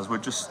superstars. We're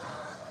just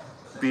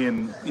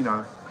being, you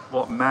know,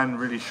 what man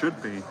really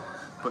should be.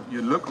 But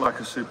you look like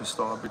a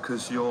superstar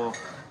because you're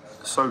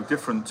so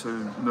different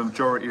to the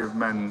majority of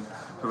men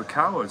who are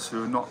cowards,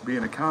 who are not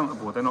being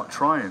accountable. They're not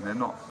trying. They're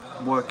not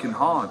working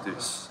hard.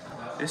 It's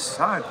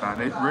sad,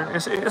 man. It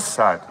is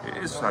sad. It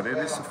is sad. It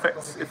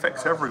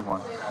affects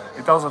everyone.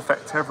 It does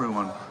affect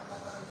everyone.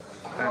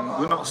 And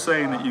we're not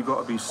saying that you've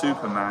got to be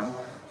Superman,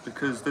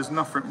 because there's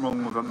nothing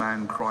wrong with a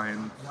man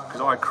crying.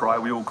 Because I cry,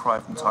 we all cry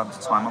from time to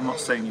time. I'm not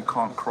saying you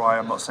can't cry,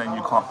 I'm not saying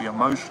you can't be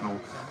emotional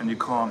and you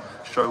can't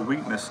show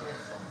weakness.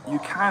 You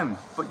can,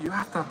 but you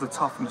have to have the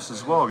toughness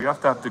as well. You have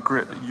to have the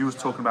grit that you was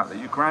talking about, that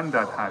your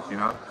granddad had, you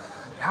know.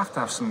 You have to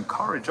have some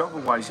courage,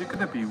 otherwise you're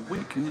going to be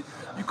weak, and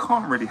you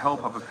can't really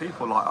help other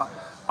people. Like,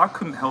 I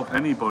couldn't help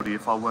anybody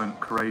if I weren't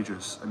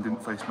courageous and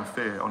didn't face my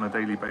fear on a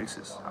daily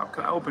basis. How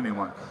could I help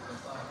anyone?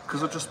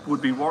 Because I just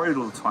would be worried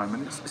all the time,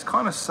 and it's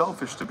kind of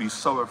selfish to be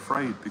so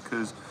afraid,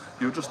 because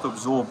you're just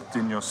absorbed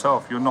in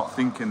yourself. You're not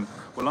thinking,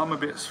 well, I'm a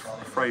bit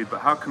afraid,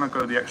 but how can I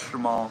go the extra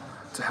mile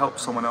to help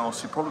someone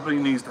else who probably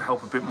needs the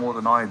help a bit more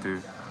than I do?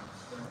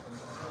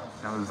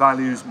 You know,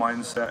 values,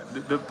 mindset,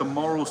 the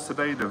morals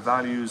today, the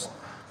values,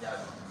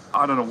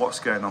 I don't know what's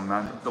going on,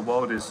 man. The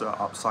world is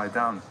upside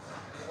down.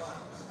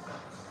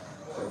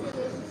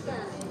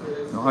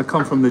 You know, I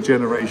come from the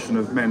generation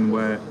of men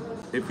where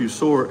if you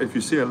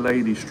see a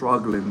lady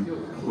struggling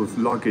with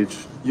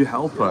luggage, you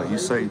help her. You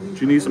say, do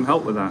you need some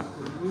help with that?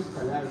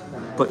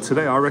 But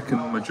today, I reckon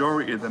the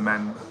majority of the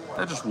men,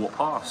 they just walk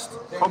past.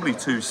 Probably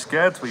too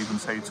scared to even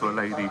say to a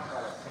lady,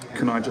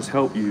 can I just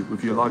help you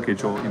with your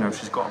luggage? Or, you know, if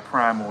she's got a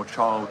pram or a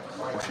child,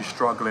 or she's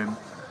struggling.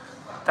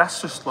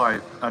 That's just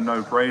like a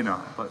no-brainer.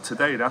 But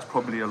today, that's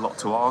probably a lot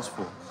to ask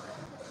for.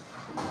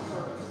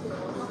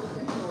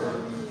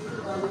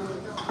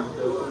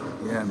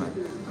 Yeah, man.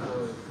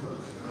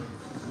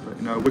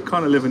 You know, we're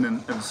kind of living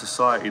in a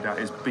society that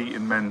is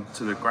beating men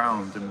to the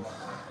ground and,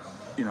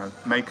 you know,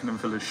 making them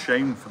feel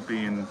ashamed for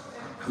being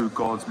who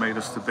God's made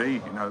us to be.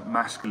 You know,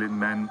 masculine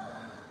men.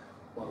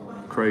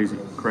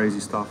 Crazy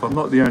stuff. I'm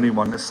not the only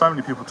one. There's so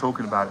many people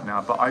talking about it now,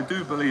 but I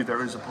do believe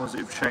there is a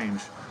positive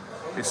change.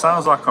 It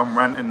sounds like I'm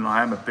ranting, and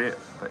I am a bit,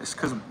 but it's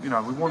because, you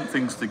know, we want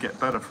things to get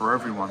better for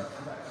everyone.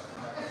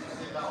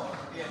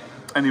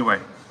 Anyway,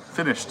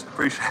 finished.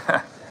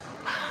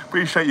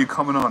 Appreciate you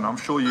coming on. I'm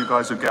sure you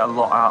guys will get a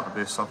lot out of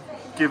this. I've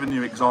given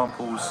you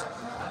examples,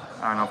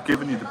 and I've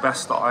given you the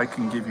best that I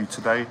can give you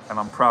today, and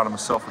I'm proud of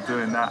myself for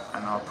doing that,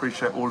 and I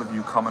appreciate all of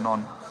you coming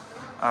on.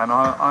 And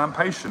I am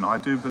patient. I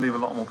do believe a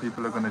lot more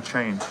people are going to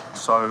change.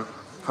 So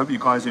hope you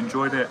guys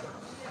enjoyed it.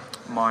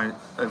 My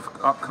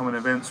upcoming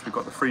events, we've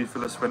got the Free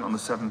Phyllis event on the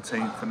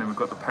 17th, and then we've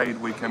got the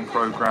paid weekend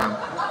program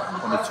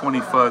on the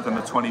 23rd and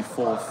the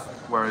 24th,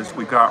 whereas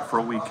we go out for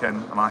a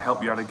weekend and I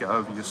help you how to get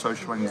over your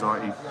social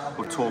anxiety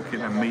with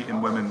talking and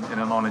meeting women in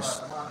an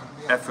honest,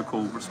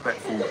 ethical,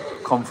 respectful,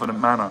 confident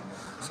manner.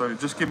 So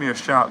just give me a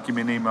shout, give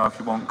me an email if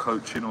you want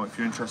coaching, or if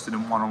you're interested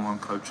in one-on-one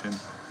coaching.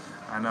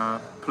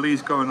 And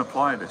please go and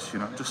apply this, you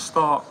know, just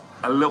start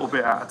a little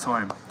bit at a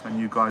time and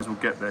you guys will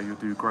get there. You'll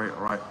do great,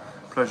 all right?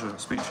 Pleasure,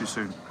 speak to you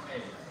soon.